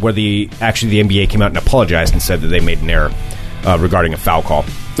Clippers game where the NBA came out and apologized and said that they made an error regarding a foul call.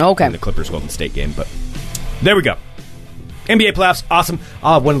 Okay. In the Clippers Golden State game, but there we go. NBA playoffs, awesome.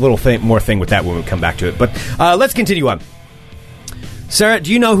 I'll have one little more thing with that when we come back to it. But let's continue on. Sarah,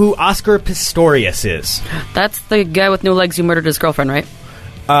 do you know who Oscar Pistorius is? That's the guy with no legs who murdered his girlfriend, right?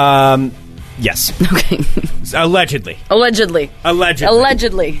 Yes. Okay. Allegedly.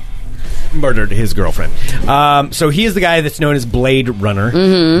 Allegedly. Murdered his girlfriend. So he is the guy that's known as Blade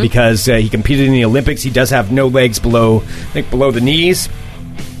Runner because he competed in the Olympics. He does have no legs below the knees,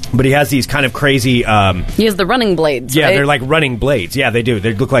 but he has these kind of crazy... he has the running blades, Yeah, right? they're like running blades. Yeah, they do.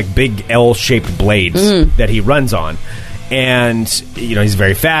 They look like big L-shaped blades that he runs on. And, he's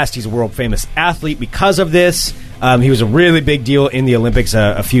very fast. He's a world-famous athlete because of this. He was a really big deal in the Olympics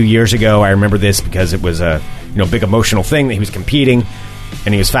a few years ago. I remember this because it was a big emotional thing that he was competing,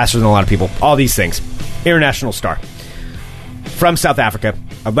 and he was faster than a lot of people. All these things. International star. From South Africa.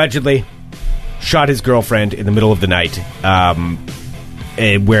 Allegedly shot his girlfriend in the middle of the night,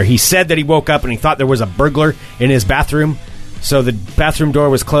 where he said that he woke up and he thought there was a burglar in his bathroom. So the bathroom door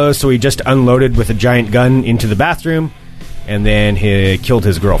was closed, so he just unloaded with a giant gun into the bathroom, and then he killed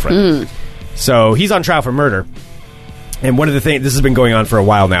his girlfriend. So he's on trial for murder. And one of the things, this has been going on for a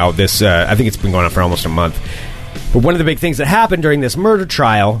while now. I think it's been going on for almost a month. But one of the big things that happened during this murder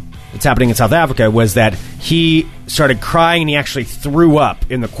trial that's happening in South Africa was that he started crying and he actually threw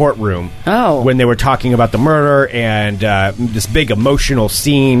up in the courtroom when they were talking about the murder, and this big emotional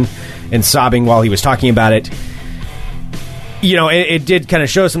scene and sobbing while he was talking about it. It did kind of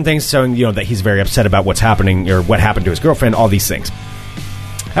show some things showing, that he's very upset about what's happening or what happened to his girlfriend, all these things.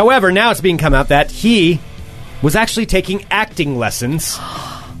 However, now it's being come out that he was actually taking acting lessons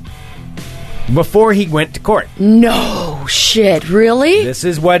before he went to court. No shit, really? This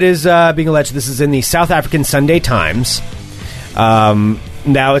is what is being alleged. This is in the South African Sunday Times.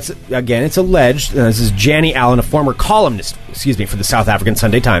 Now, it's alleged. This is Jannie Allen, a former columnist, for the South African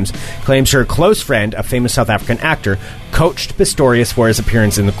Sunday Times, claims her close friend, a famous South African actor, coached Pistorius for his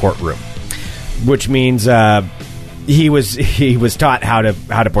appearance in the courtroom, which means he was taught how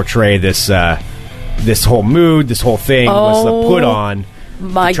to portray this whole mood, this whole thing was put on.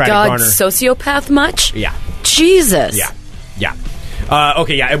 My God, sociopath much? Yeah. Jesus. Yeah.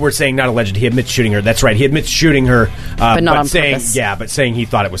 And we're saying not alleged. He admits shooting her. That's right. He admits shooting her, but not on saying purpose. Yeah, but saying he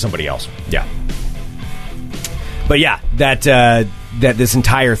thought it was somebody else. Yeah. But yeah, that this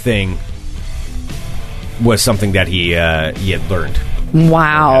entire thing was something that he had learned.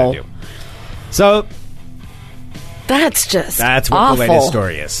 Wow. So that's what awful. The latest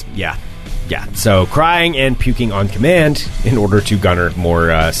story is. Yeah. So crying and puking on command in order to garner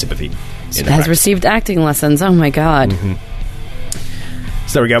more sympathy. Has received acting lessons. Oh my God. Mm-hmm.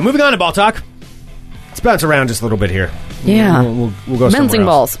 So there we go. Moving on to ball talk. Let's bounce around just a little bit here. Yeah. We'll go Bouncing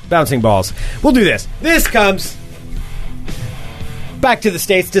balls. Bouncing balls. We'll do this. This comes back to the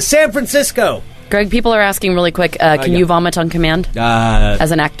States, to San Francisco. Greg, people are asking really quick, can you vomit on command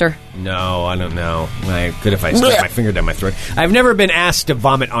as an actor? No, I don't know. I could if I stuck my finger down my throat. I've never been asked to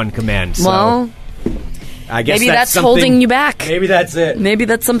vomit on command, so well, I guess maybe that's holding you back. Maybe that's it. Maybe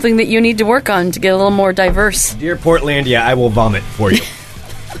that's something that you need to work on to get a little more diverse. Dear Portlandia, I will vomit for you.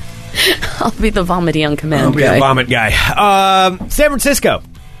 I'll be the vomity on command I'll be the vomit guy. San Francisco.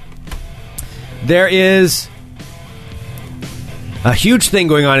 There is a huge thing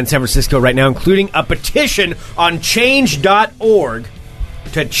going on in San Francisco right now, including a petition on change.org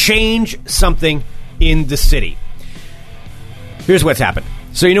to change something in the city. Here's what's happened.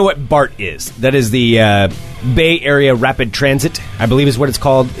 So you know what BART is? That is the Bay Area Rapid Transit, I believe is what it's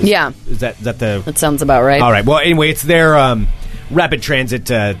called. Yeah. Is that the... That sounds about right. All right. Well, anyway, it's their rapid transit.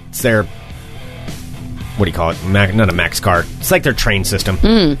 It's their... What do you call it? Not a Max car. It's like their train system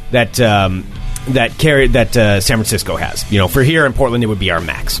that San Francisco has. For here in Portland, it would be our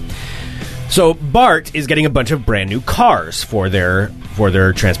Max. So BART is getting a bunch of brand new cars for their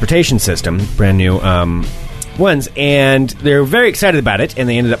transportation system, brand new ones, and they're very excited about it. And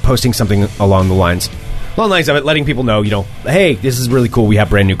they ended up posting something along the lines of it, letting people know, hey, this is really cool. We have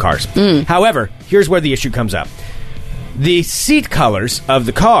brand new cars. However, here's where the issue comes up: the seat colors of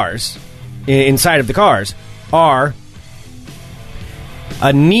the cars inside of the cars are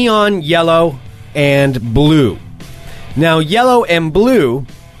a neon yellow and blue. Now, yellow and blue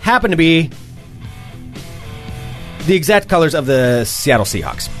happen to be the exact colors of the Seattle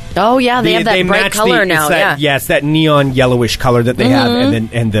Seahawks. Oh yeah, they have that bright color now. It's that neon yellowish color that they have,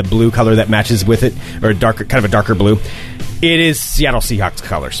 and the blue color that matches with it, or kind of a darker blue. It is Seattle Seahawks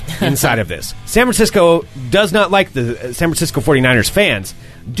colors inside of this. San Francisco does not like the San Francisco 49ers fans.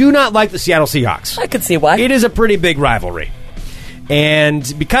 Do not like the Seattle Seahawks. I could see why. It is a pretty big rivalry.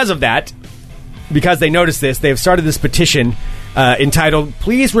 And because of that, because they noticed this, they have started this petition entitled,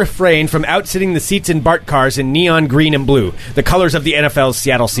 "Please refrain from outsitting the seats in BART cars in neon green and blue, the colors of the NFL's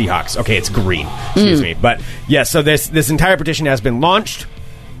Seattle Seahawks." Okay, it's green. Excuse me. But, yeah, so this entire petition has been launched.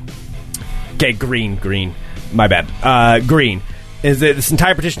 Okay, green. My bad. Green. This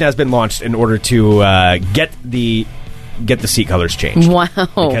entire petition has been launched in order to get the seat colors changed. Wow.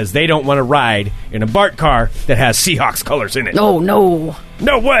 Because they don't want to ride in a BART car that has Seahawks colors in it. Oh, no.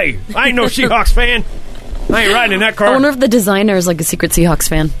 No way. I ain't no Seahawks fan. I ain't riding in that car. I wonder if the designer is like a secret Seahawks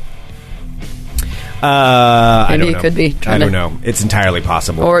fan. I don't know. Maybe it could be. I don't know. It's entirely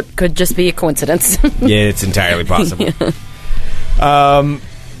possible. Or it could just be a coincidence. Yeah, it's entirely possible.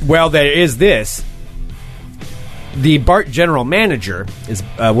 Well, there is this. The BART general manager is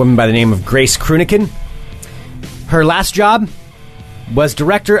a woman by the name of Grace Kruniken. Her last job was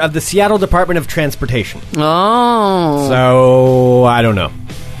director of the Seattle Department of Transportation. Oh. So, I don't know.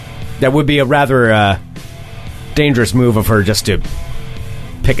 That would be a rather dangerous move of her just to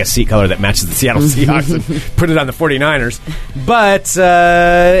pick a seat color that matches the Seattle Seahawks and put it on the 49ers. But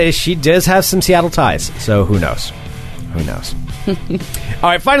she does have some Seattle ties, so who knows? Who knows? All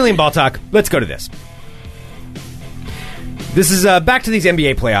right, finally in ball talk, let's go to this. This is back to these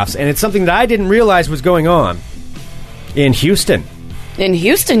NBA playoffs, and it's something that I didn't realize was going on in Houston. In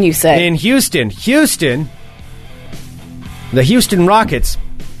Houston, you say? In Houston. The Houston Rockets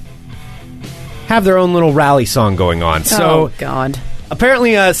have their own little rally song going on. So, oh, God.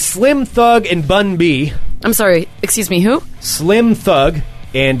 Apparently, Slim Thug and Bun B. I'm sorry, excuse me, who? Slim Thug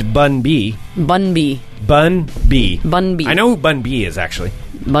and Bun B. Bun B. Bun B. Bun B. I know who Bun B is, actually.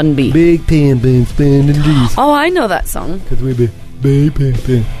 Bun B. Big pan, been spending these. Oh, I know that song. Because we be big pan,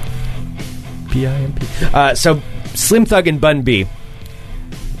 pan. P-I-M-P. So, Slim Thug and Bun B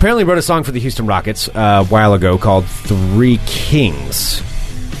apparently wrote a song for the Houston Rockets a while ago called Three Kings.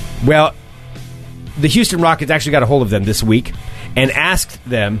 Well, the Houston Rockets actually got a hold of them this week and asked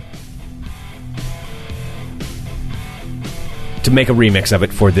them to make a remix of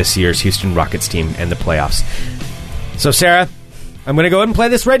it for this year's Houston Rockets team and the playoffs. So, Sarah, I'm going to go ahead and play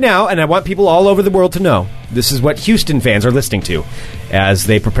this right now, and I want people all over the world to know this is what Houston fans are listening to as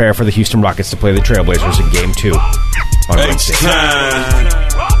they prepare for the Houston Rockets to play the Trailblazers in Game 2 on Wednesday. Time.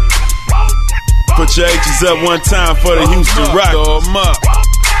 Put your H's up one time for the Houston Rockets.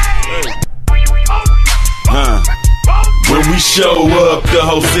 When we show up, the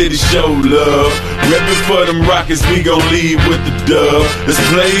whole city show love. Reppin' for them Rockets, we gon' leave with the dub. It's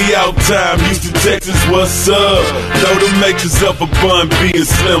play out time, Houston, Texas, what's up? Throw the makers up for Bun B and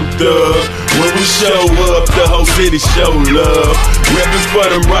Slim Thug. When we show up, the whole city show love. Reppin' for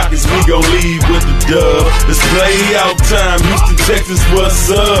them Rockets, we gon' leave with the dub. It's play out time, Houston, Texas, what's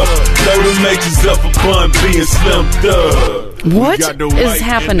up? Throw the makers up for Bun B and Slim Thug. What is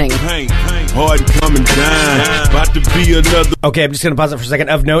happening? Hard coming down. About to be another. Okay, I'm just going to pause it for a second.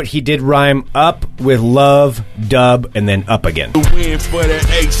 Of note, he did rhyme up with love, dub, and then up again. Win for that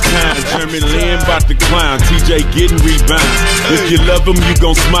H-time. Jeremy Lin about to clown. TJ getting rebound. If you love him, you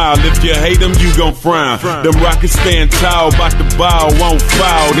gon' smile. If you hate him, you gon' frown. Them Rockets stand tall. About the ball, won't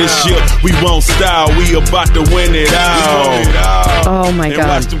foul. This year, we won't style. We about to win it all. Oh, my and God.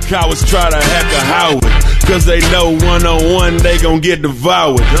 Watch them cowards try to hack a Howard. Cause they know one-on-one they gon' get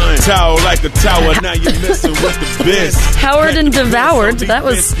devoured. Tower like a tower, now you're messing with the best. Howard and devoured. That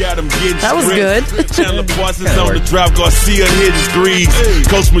was good. Chandler Parsons on the drop, Garcia hitting threes.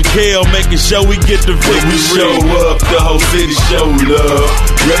 Coach McHale making sure we get the victory. We show up, the whole city show love.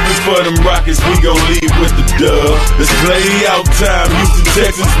 Reppin' for them Rockets, we gon' leave with the dub. It's play out time, Houston,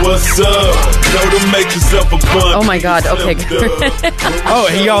 Texas, what's up? Throw the makers up a bunch. Oh my God, okay. Oh,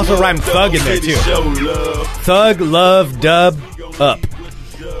 he also rhymed thug in there too. Thug, love, dub, up.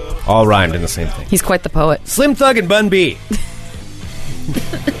 All rhymed in the same thing. He's quite the poet. Slim Thug and Bun B.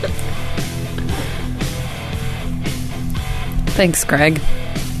 Thanks, Greg.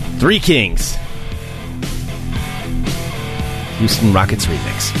 Three Kings. Houston Rockets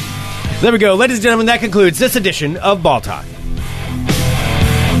remix. There we go. Ladies and gentlemen, that concludes this edition of Ball Talk.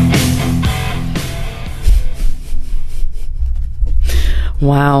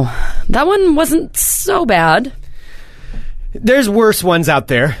 Wow. That one wasn't so bad. There's worse ones out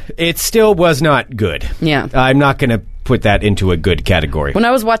there. It still was not good. Yeah. I'm not going to put that into a good category. When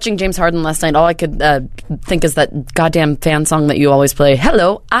I was watching James Harden last night, all I could think is that goddamn fan song that you always play.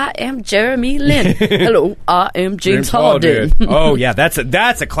 Hello, I am Jeremy Lin. Hello, I am James Harden. Oh, yeah, that's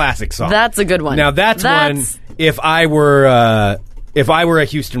a classic song. That's a good one. Now, that's one, if I were a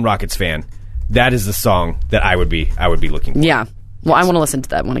Houston Rockets fan, that is the song that I would be looking for. Yeah. Well, I want to listen to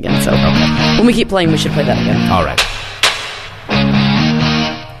that one again, so when we keep playing, we should play that again. All right.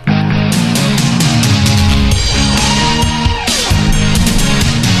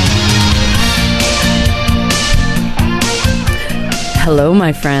 Hello,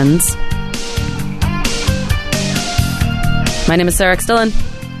 my friends. My name is Sarah X. Dillon.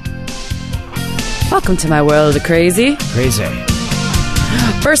 Welcome to my world of crazy. Crazy.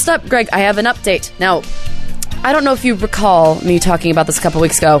 First up, Greg, I have an update. Now, I don't know if you recall me talking about this a couple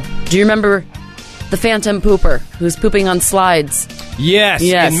weeks ago. Do you remember the phantom pooper who's pooping on slides? Yes.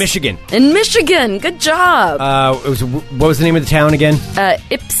 In Michigan. In Michigan. Good job. What was the name of the town again?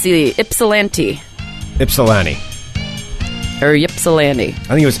 Ypsilanti. Ypsilanti. Or Ypsilanti. I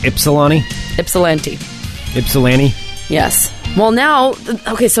think it was Ypsilanti. Ypsilanti. Ypsilanti. Yes. Well, now,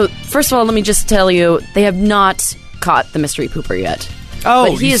 okay, so first of all, let me just tell you, they have not caught the mystery pooper yet.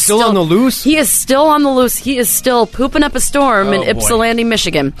 Oh, but he's still on the loose? He is still on the loose. He is still pooping up a storm in Ypsilanti,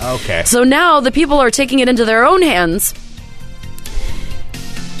 Michigan. Okay. So now the people are taking it into their own hands.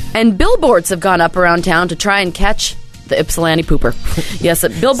 And billboards have gone up around town to try and catch the Ypsilanti pooper. Yes,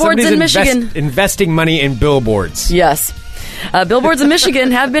 billboards in Michigan. Investing money in billboards. Yes. Billboards in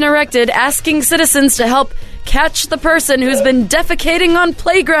Michigan have been erected asking citizens to help catch the person who's been defecating on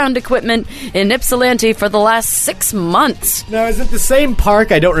playground equipment in Ypsilanti for the last 6 months. Now, is it the same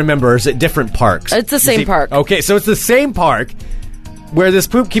park? I don't remember. Or is it different parks? It's the same park. Okay, so it's the same park where this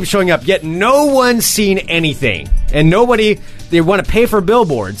poop keeps showing up, yet no one's seen anything. And they want to pay for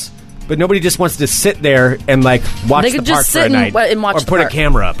billboards, but nobody just wants to sit there and, like, watch the park for a night. And watch or put a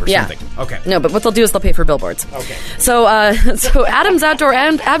camera up or something. Okay. No, but what they'll do is they'll pay for billboards. Okay. So Adams Outdoor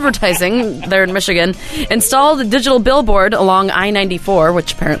and Advertising, there in Michigan, installed a digital billboard along I-94,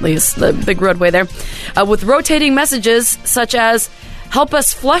 which apparently is the big roadway there, with rotating messages such as, "Help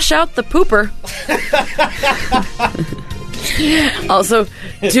us flush out the pooper." Also,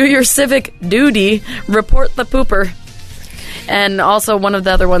 "Do your civic duty, report the pooper." And also, one of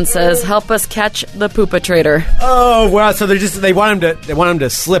the other ones says, "Help us catch the poopatrator." Oh wow! So they want him to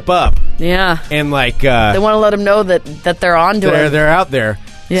slip up. Yeah, and like they want to let him know that they're onto him. They're out there.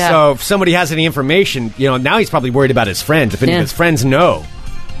 Yeah. So if somebody has any information, now he's probably worried about his friends. If any of his friends know,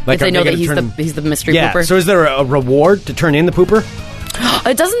 like, if they know that he's the mystery pooper. So is there a reward to turn in the pooper?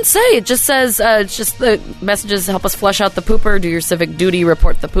 It doesn't say. It just says it's just the messages: "Help us flush out the pooper. Do your civic duty.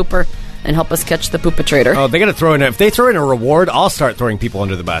 Report the pooper." And help us catch the poopatrator. Oh, they got to throw in. If they throw in a reward, I'll start throwing people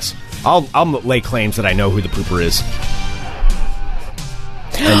under the bus. I'll lay claims that I know who the pooper is.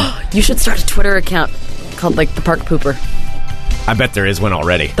 You should start a Twitter account called like the Park Pooper. I bet there is one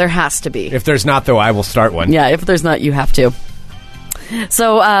already. There has to be. If there's not, though, I will start one. Yeah, if there's not, you have to.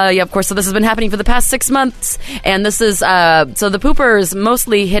 So, of course, so this has been happening for the past 6 months, and this is, so the pooper is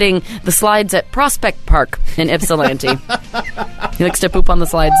mostly hitting the slides at Prospect Park in Ypsilanti. He likes to poop on the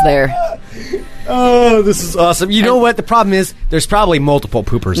slides there. Oh, this is awesome. You know what? The problem is, there's probably multiple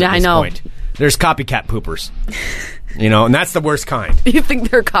poopers at this point. There's copycat poopers. And that's the worst kind. You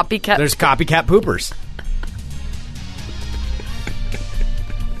think they're copycat? There's copycat poopers.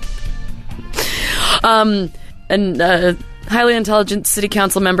 Highly intelligent city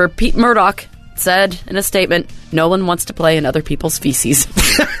council member Pete Murdoch said in a statement, "No one wants to play in other people's feces."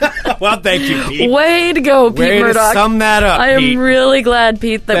 Well, thank you, Pete. Way to go, Pete Murdoch. To sum that up, I Pete. am really glad,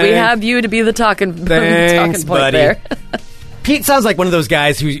 Pete, that we have you to be the talking point buddy. there. Pete sounds like one of those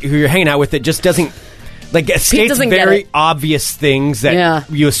guys who you're hanging out with that just doesn't, like, states very obvious things that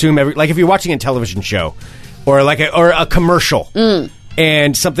you assume like if you're watching a television show or a commercial.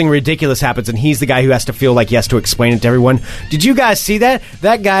 And something ridiculous happens, and he's the guy who has to feel like he has to explain it to everyone. Did you guys see that?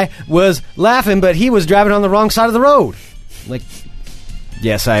 That guy was laughing, but he was driving on the wrong side of the road. Like,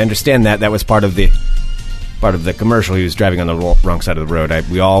 yes, I understand that. That was part of the commercial. He was driving on the wrong side of the road.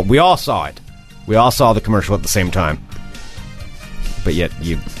 We all saw it. We all saw the commercial at the same time. But yet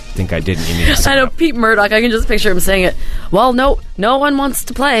you think I didn't. You need to I know, Pete Murdoch. I can just picture him saying it. "Well, no one wants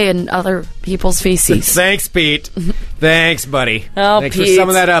to play in other people's feces." Thanks, Pete. Thanks, buddy. Oh, thanks Pete. for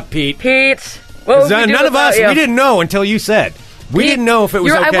summing that up, Pete. Pete, none of us. We didn't know until you said. We didn't know if it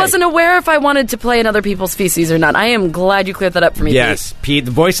was okay. I wasn't aware if I wanted to play in other people's feces or not. I am glad you cleared that up for me. Yes, Pete,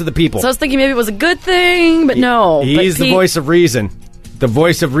 the voice of the people. So I was thinking maybe it was a good thing, but no. He's the voice of reason. The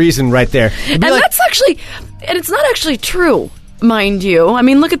voice of reason, right there. And that's actually, and it's not actually true. Mind you. I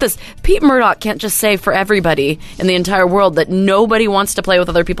mean, look at this. Pete Murdoch can't just say for everybody in the entire world that nobody wants to play with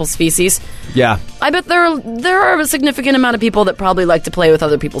other people's feces. Yeah. I bet there are a significant amount of people that probably like to play with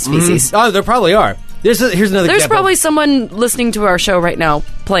other people's feces. Oh, there probably are. Here's another example. There's probably someone listening to our show right now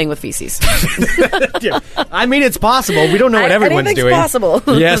playing with feces. Yeah. I mean, it's possible. We don't know what everyone's doing. It's possible.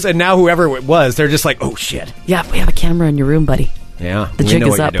 Yes, and now whoever it was, they're just like, oh, shit. Yeah, we have a camera in your room, buddy. Yeah, the jig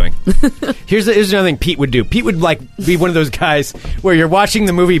know is what up. You're doing. Here's another thing Pete would do. Pete would be one of those guys where you're watching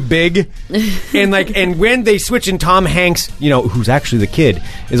the movie Big, and when they switch and Tom Hanks, who's actually the kid,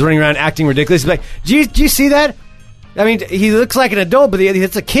 is running around acting ridiculous. He's like, do you see that? I mean, he looks like an adult, but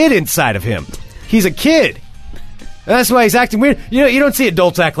it's a kid inside of him. He's a kid. That's why he's acting weird. You don't see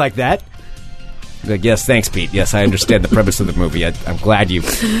adults act like that. Like, yes, thanks, Pete. Yes, I understand the premise of the movie. I'm glad you.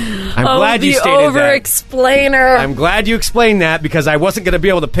 I'm glad you stated that. Over-explainer. I'm glad you explained that because I wasn't going to be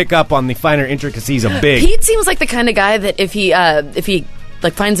able to pick up on the finer intricacies of Big. Pete seems like the kind of guy that if he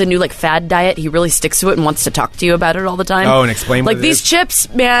like finds a new like fad diet, he really sticks to it and wants to talk to you about it all the time. Oh, and explain what like it these is?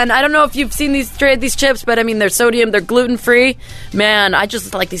 Chips, man. I don't know if you've seen these chips, but I mean they're sodium, they're gluten free. Man, I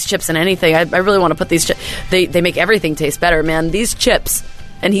just like these chips in anything. I really want to put these chips. They make everything taste better, man. These chips.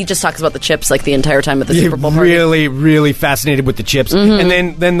 And he just talks about the chips like the entire time at the Super Bowl party. Really, really fascinated with the chips.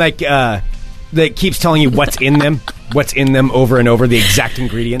 And then like that keeps telling you what's in them. What's in them over and over, the exact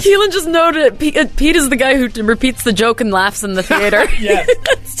ingredients. Keelan just noted Pete is the guy who repeats the joke and laughs in the theater. Yes.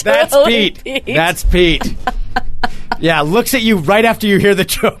 That's Pete. That's Pete. Yeah, looks at you right after you hear the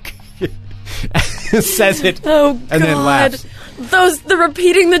joke. Says it. Oh, and then laughs. The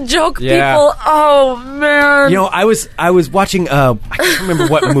repeating the joke Yeah. people. Oh man. You know, I was watching I can't remember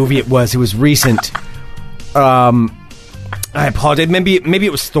what movie it was. It was recent. I apologize. Maybe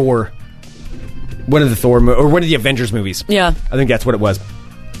it was Thor. One of the Thor or one of the Avengers movies. Yeah. I think that's what it was.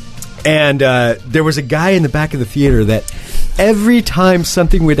 And there was a guy in the back of the theater that every time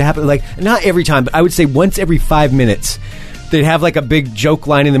something would happen, like not every time, but I would say once every 5 minutes, they'd have like a big joke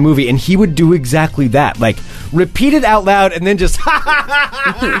line in the movie, and he would do exactly that, like repeat it out loud, and then just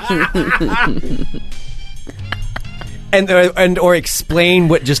and or explain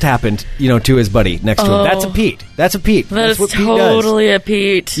what just happened, to his buddy next to him. That's a Pete. That's a Pete. That's what Pete does. Totally a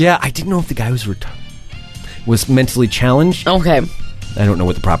Pete. Yeah, I didn't know if the guy was mentally challenged. Okay. I don't know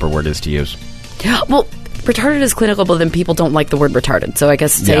what the proper word is to use. Well, retarded is clinical, but then people don't like the word retarded, so I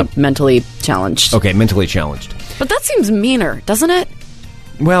guess say mentally challenged. Okay, mentally challenged. But that seems meaner, doesn't it?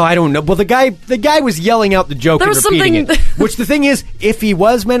 Well, I don't know. Well, the guy was yelling out the joke and repeating it. Which the thing is, if he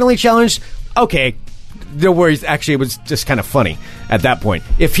was mentally challenged, okay, no worries. Actually, it was just kind of funny at that point.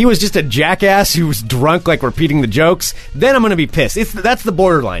 If he was just a jackass who was drunk, like repeating the jokes, then I'm going to be pissed. That's the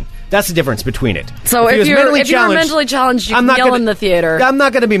borderline. That's the difference between it. So if you're mentally challenged, you can yell in the theater. I'm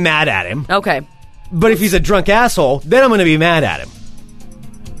not going to be mad at him. Okay. But if he's a drunk asshole, then I'm going to be mad at him.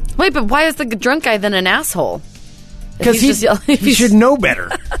 Wait, but why is the drunk guy then an asshole? Because he should know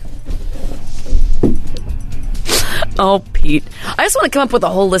better. Oh, Pete. I just want to come up with a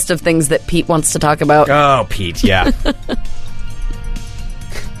whole list of things that Pete wants to talk about. Oh, Pete, yeah.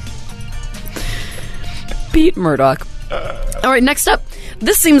 Pete Murdoch. All right, next up.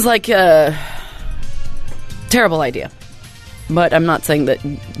 This seems like a terrible idea. But I'm not saying that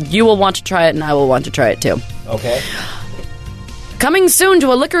you will want to try it and I will want to try it too. Okay. Coming soon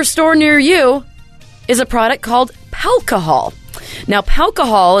to a liquor store near you is a product called Palcohol. Now,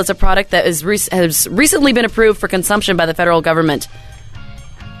 Palcohol is a product that has recently been approved for consumption by the federal government.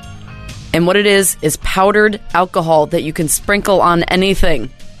 And what it is powdered alcohol that you can sprinkle on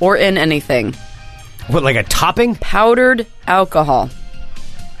anything or in anything. What, like a topping? Powdered alcohol.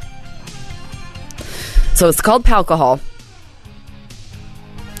 So it's called Palcohol.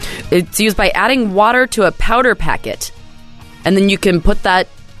 It's used by adding water to a powder packet. And then you can put that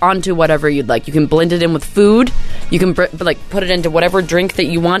onto whatever you'd like. You can blend it in with food. You can put it into whatever drink that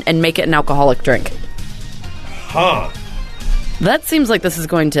you want and make it an alcoholic drink. Huh. That seems like this is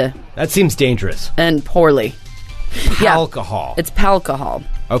going to... That seems dangerous. And poorly. Palcohol. Yeah, it's Palcohol.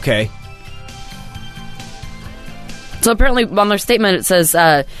 Okay. So apparently on their statement it says...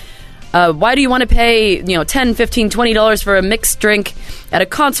 why do you want to pay, $10, $15, $20 for a mixed drink at a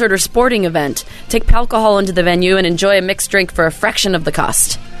concert or sporting event? Take Palcohol into the venue and enjoy a mixed drink for a fraction of the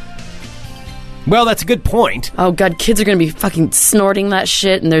cost. Well, that's a good point. Oh, God, kids are going to be fucking snorting that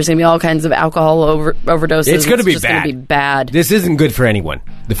shit, and there's going to be all kinds of alcohol overdoses. It's going to be just bad. Going to be bad. This isn't good for anyone,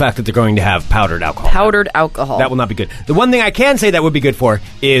 the fact that they're going to have powdered alcohol. Powdered alcohol. That will not be good. The one thing I can say that would be good for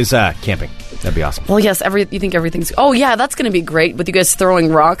is camping. That'd be awesome. Well, yes, you think everything's... Oh, yeah, that's going to be great, with you guys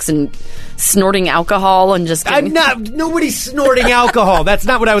throwing rocks and snorting alcohol and just... Nobody's snorting alcohol. That's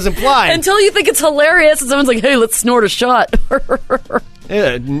not what I was implying. Until you think it's hilarious and someone's like, hey, let's snort a shot.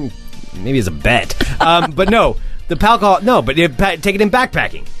 Maybe as a bet. But no, the Palcohol... No, but take it in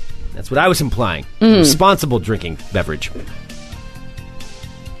backpacking. That's what I was implying. Responsible drinking beverage.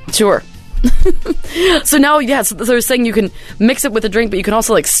 Sure. So now, so they're saying you can mix it with a drink, but you can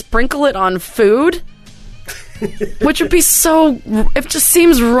also, sprinkle it on food? Which would be so... It just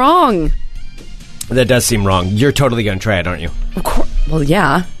seems wrong. That does seem wrong. You're totally going to try it, aren't you? Of course. Well,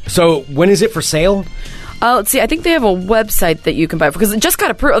 yeah. So, when is it for sale? Let's see. I think they have a website that you can buy because it just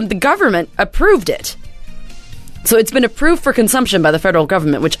got approved. The government approved it. So it's been approved for consumption by the federal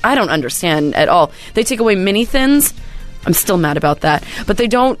government, which I don't understand at all. They take away mini thins. I'm still mad about that. But they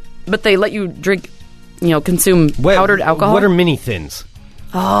don't. But they let you drink, consume powdered alcohol. What are mini thins?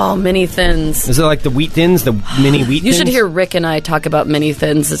 Oh, mini thins. Is it like the wheat thins, the mini wheat thins? You should hear Rick and I talk about mini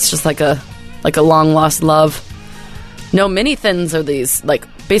thins. It's just like a long lost love. No, mini thins are these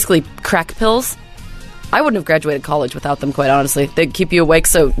basically crack pills. I wouldn't have graduated college without them, quite honestly. They'd keep you awake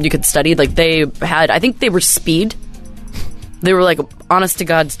so you could study. I think they were speed. They were honest to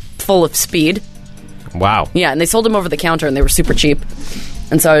God, full of speed. Wow. Yeah, and they sold them over the counter and they were super cheap.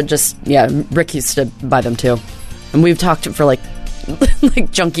 And so Rick used to buy them too. And we've talked for like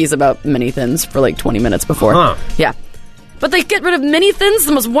junkies about mini thins for 20 minutes before. Huh. Yeah. But they get rid of mini thins,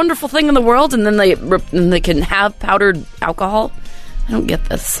 the most wonderful thing in the world, and then they can have powdered alcohol. I don't get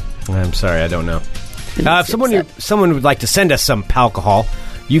this. I'm sorry, I don't know. If someone would like to send us some alcohol,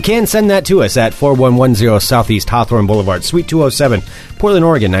 you can send that to us at 4110 Southeast Hawthorne Boulevard, Suite 207, Portland,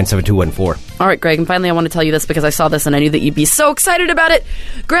 Oregon, 97214. All right, Greg, and finally I want to tell you this because I saw this and I knew that you'd be so excited about it.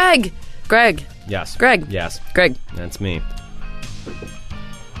 Greg! Yes. Greg. Yes. Greg. That's me.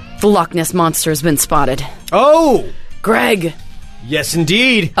 The Loch Ness Monster has been spotted. Oh! Greg! Yes,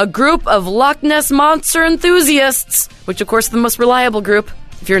 indeed. A group of Loch Ness Monster enthusiasts, which of course is the most reliable group.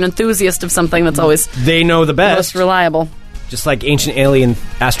 If you're an enthusiast of something, that's always they know the best. Most reliable. Just like ancient alien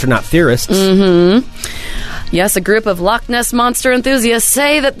astronaut theorists. Mm-hmm. Yes, a group of Loch Ness Monster enthusiasts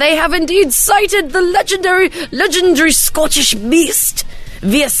say that they have indeed sighted the legendary Scottish beast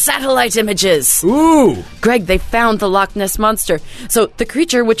via satellite images. Ooh! Greg, they found the Loch Ness Monster. So, the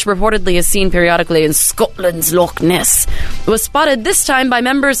creature, which reportedly is seen periodically in Scotland's Loch Ness, was spotted this time by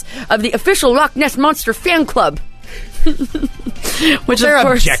members of the official Loch Ness Monster fan club. Which, they're of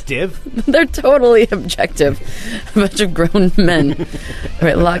course, objective. They're totally objective. A bunch of grown men. All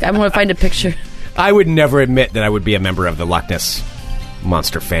right, Loch, I want to find a picture. I would never admit that I would be a member of the Loch Ness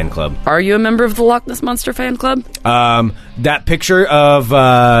Monster fan club. Are you a member of the Loch Ness Monster fan club? That picture of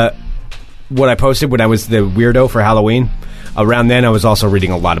what I posted when I was the weirdo for Halloween, around then I was also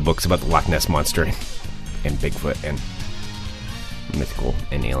reading a lot of books about the Loch Ness Monster and Bigfoot and mythical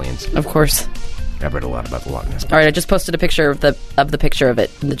and aliens. Of course. I've read a lot about the Loch Ness Monster. All right, I just posted a picture of the picture of it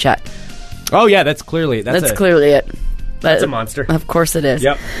in the chat. Oh yeah, that's clearly clearly it. That's a monster. Of course it is.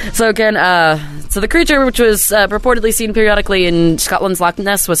 Yep. So again, the creature, which was purportedly seen periodically in Scotland's Loch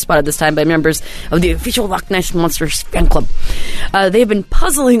Ness, was spotted this time by members of the official Loch Ness Monsters fan club. They've been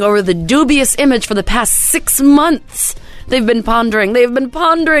puzzling over the dubious image for the past 6 months. They've been pondering and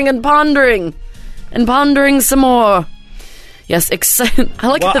pondering and pondering some more. Yes,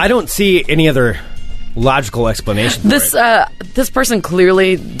 I don't see any other logical explanation for this person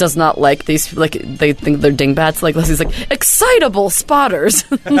clearly does not like these, they think they're dingbats. Leslie's excitable spotters.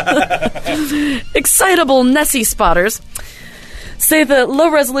 Excitable Nessie spotters say the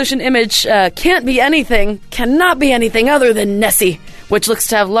low-resolution image cannot be anything other than Nessie, which looks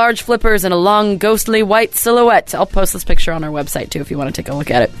to have large flippers and a long, ghostly white silhouette. I'll post this picture on our website, too, if you want to take a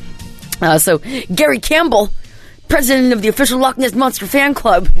look at it. So, Gary Campbell, president of the official Loch Ness Monster fan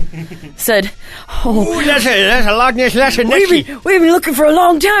club, said, "Oh, that's a Loch Ness, that's a Nessie. We've been looking for a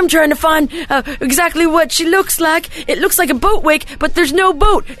long time trying to find exactly what she looks like. It looks like a boat wake, but there's no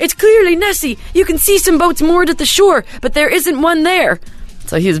boat. It's clearly Nessie. You can see some boats moored at the shore, but there isn't one there."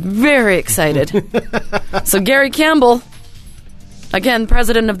 So he's very excited. So Gary Campbell, again,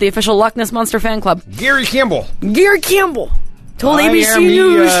 president of the official Loch Ness Monster fan club. Gary Campbell. Told I ABC am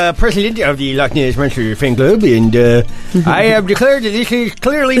News. the president of the Loch Ness Monster fan club, and I have declared that this is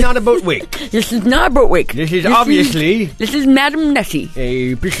clearly not a boat wake. This is not a boat wake. This is obviously... This is Madame Nessie.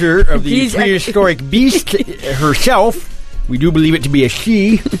 A picture of the prehistoric beast herself. We do believe it to be a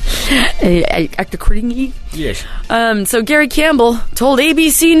she. Act accordingly? Yes. So Gary Campbell told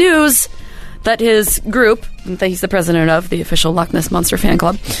ABC News that his group, that he's the president of, the official Loch Ness Monster fan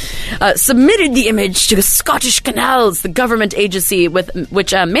club, submitted the image to Scottish Canals, the government agency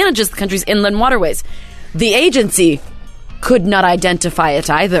which manages the country's inland waterways. The agency could not identify it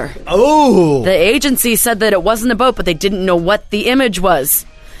either. Oh! The agency said that it wasn't a boat, but they didn't know what the image was.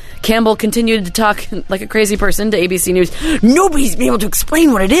 Campbell continued to talk like a crazy person to ABC News. Nobody's been able to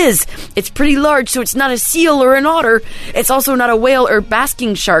explain what it is. It's pretty large, so it's not a seal or an otter. It's also not a whale or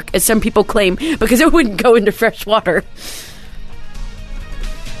basking shark, as some people claim, because it wouldn't go into fresh water.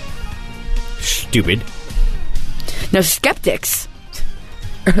 Stupid. Now, skeptics,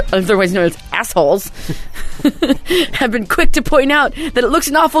 otherwise known as assholes, have been quick to point out that it looks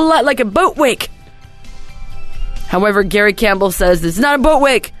an awful lot like a boat wake. However, Gary Campbell says it's not a boat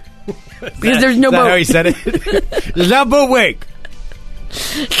wake. Because there's no boat. Is that how he said it? It's not a boat wake.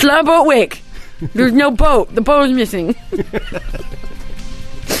 It's not a boat wake. There's no boat. The boat is missing.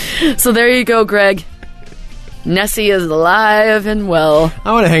 So there you go, Greg. Nessie is alive and well.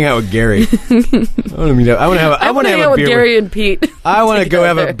 I want to hang out with Gary. I want to hang out with Gary and Pete. I want to go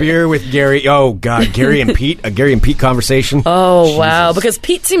have a beer with Gary. Oh God, Gary and Pete. A Gary and Pete conversation. Oh Jesus. wow, because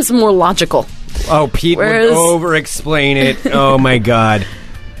Pete seems more logical. Oh, Pete would over-explain it. Oh my God.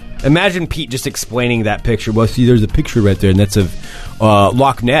 Imagine Pete just explaining that picture. Well, see, there's a picture right there, and that's of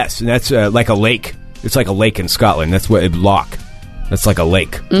Loch Ness, and that's like a lake. It's like a lake in Scotland. That's what Loch. That's like a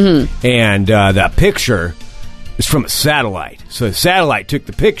lake. Mm-hmm. And that picture is from a satellite. So the satellite took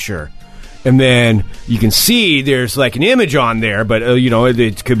the picture, and then you can see there's like an image on there, but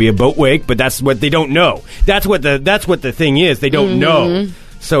it could be a boat wake. But that's what they don't know. That's what the thing is. They don't know.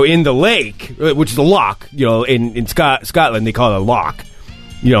 So in the lake, which is a loch, in Scotland they call it a loch.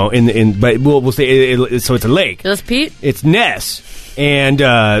 But we'll say so it's a lake. Just Pete? It's Ness, and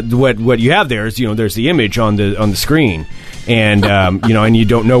what you have there is there's the image on the screen, and and you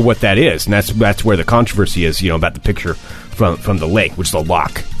don't know what that is, and that's where the controversy is, about the picture from the lake, which is a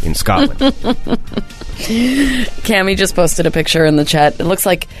loch in Scotland. Cammie just posted a picture in the chat. It looks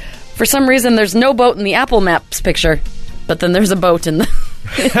like for some reason there's no boat in the Apple Maps picture, but then there's a boat in the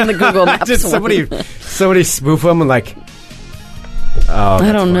Google Maps. Did somebody spoof them and like? Oh,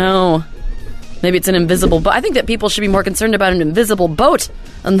 I don't know. Maybe it's an invisible boat. I think that people should be more concerned about an invisible boat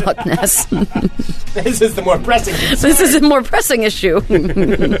on Loch Ness. This is the more pressing issue. This is a more pressing issue.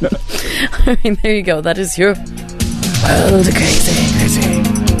 I mean, there you go. That is your world crazy.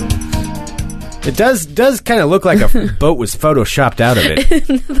 It does kind of look like a boat was photoshopped out of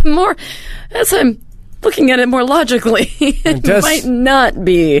it. As I'm looking at it more logically, it might not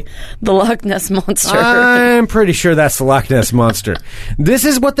be the Loch Ness Monster. I'm pretty sure that's the Loch Ness Monster. This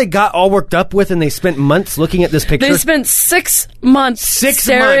is what they got all worked up with, and they spent months looking at this picture. They spent 6 months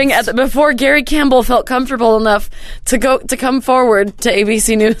staring at before Gary Campbell felt comfortable enough to come forward to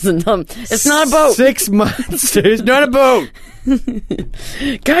ABC News and tell them, it's not a boat. 6 months. It's not a boat.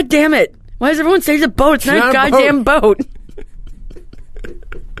 God damn it. Why does everyone say it's a boat? It's not a goddamn boat.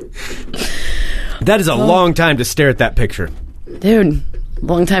 That is a long time to stare at that picture. Dude,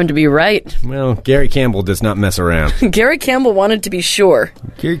 long time to be right. Well, Gary Campbell does not mess around. Gary Campbell wanted to be sure.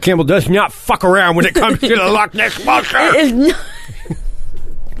 Gary Campbell does not fuck around when it comes to the Loch Ness Monster.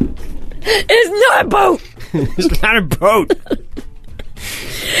 It's not a boat. It's not a boat.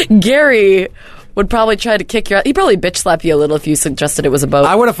 Gary would probably try to kick you out. He'd probably bitch slap you a little if you suggested it was a boat.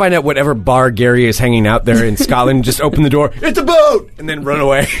 I want to find out whatever bar Gary is hanging out there in Scotland. Just open the door. It's a boat! And then run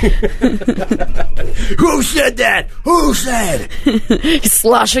away. Who said that? Who said? He's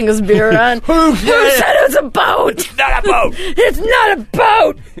sloshing his beer around. Who said it was a boat? It's not a boat. It's not a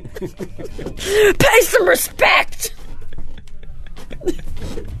boat. Pay some respect.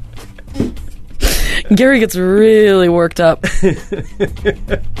 Gary gets really worked up.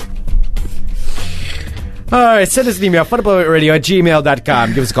 All right, send us an email,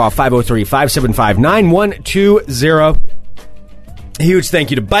 funemploymentradio@gmail.com. Give us a call, 503-575-9120. A huge thank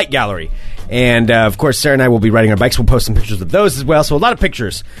you to Bike Gallery. And, of course, Sarah and I will be riding our bikes. We'll post some pictures of those as well. So a lot of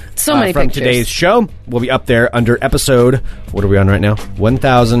pictures so many from pictures. Today's show. We'll be up there under episode, what are we on right now?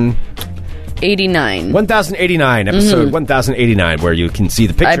 1089. 1089, episode 1089, where you can see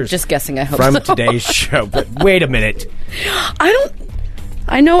the pictures. I'm just guessing, I hope from so. Today's show. But wait a minute.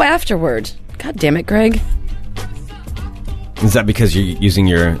 I know afterward. God damn it, Greg. Is that because you're using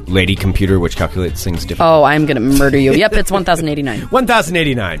your lady computer, which calculates things differently? Oh, I'm going to murder you. Yep, it's 1089.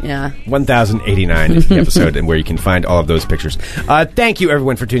 1089. Yeah. 1089 is the episode, and where you can find all of those pictures. Thank you,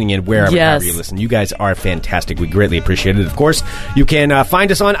 everyone, for tuning in wherever however you listen. You guys are fantastic. We greatly appreciate it. Of course, you can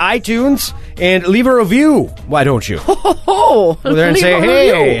find us on iTunes and leave a review. Why don't you? Go there and say,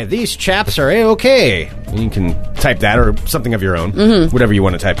 hey, these chaps are A-okay. And you can type that or something of your own. Mm-hmm. Whatever you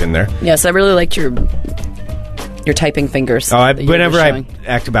want to type in there. Yes, I really liked your typing fingers. Oh, whenever I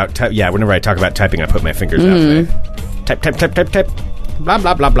talk about typing, I put my fingers out. Type. Blah,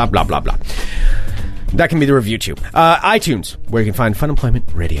 blah, blah, blah, blah, blah, blah. That can be the review, too. iTunes, where you can find Fun Employment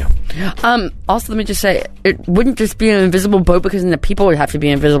Radio. Also, let me just say, it wouldn't just be an invisible boat, because then the people would have to be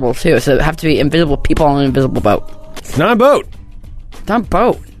invisible, too. So it would have to be invisible people on an invisible boat. It's not a boat. It's not a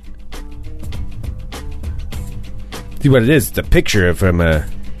boat. See what it is? It's a picture from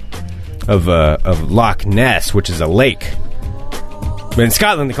of Loch Ness, which is a lake. But in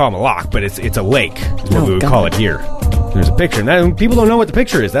Scotland, they call them a loch, but it's a lake, is what we would call it here. There's a picture. And people don't know what the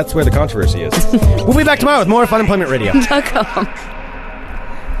picture is. That's where the controversy is. We'll be back tomorrow with more Fun Employment Radio.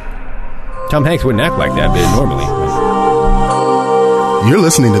 Tom Hanks wouldn't act like that, but normally. You're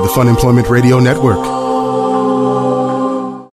listening to the Fun Employment Radio Network.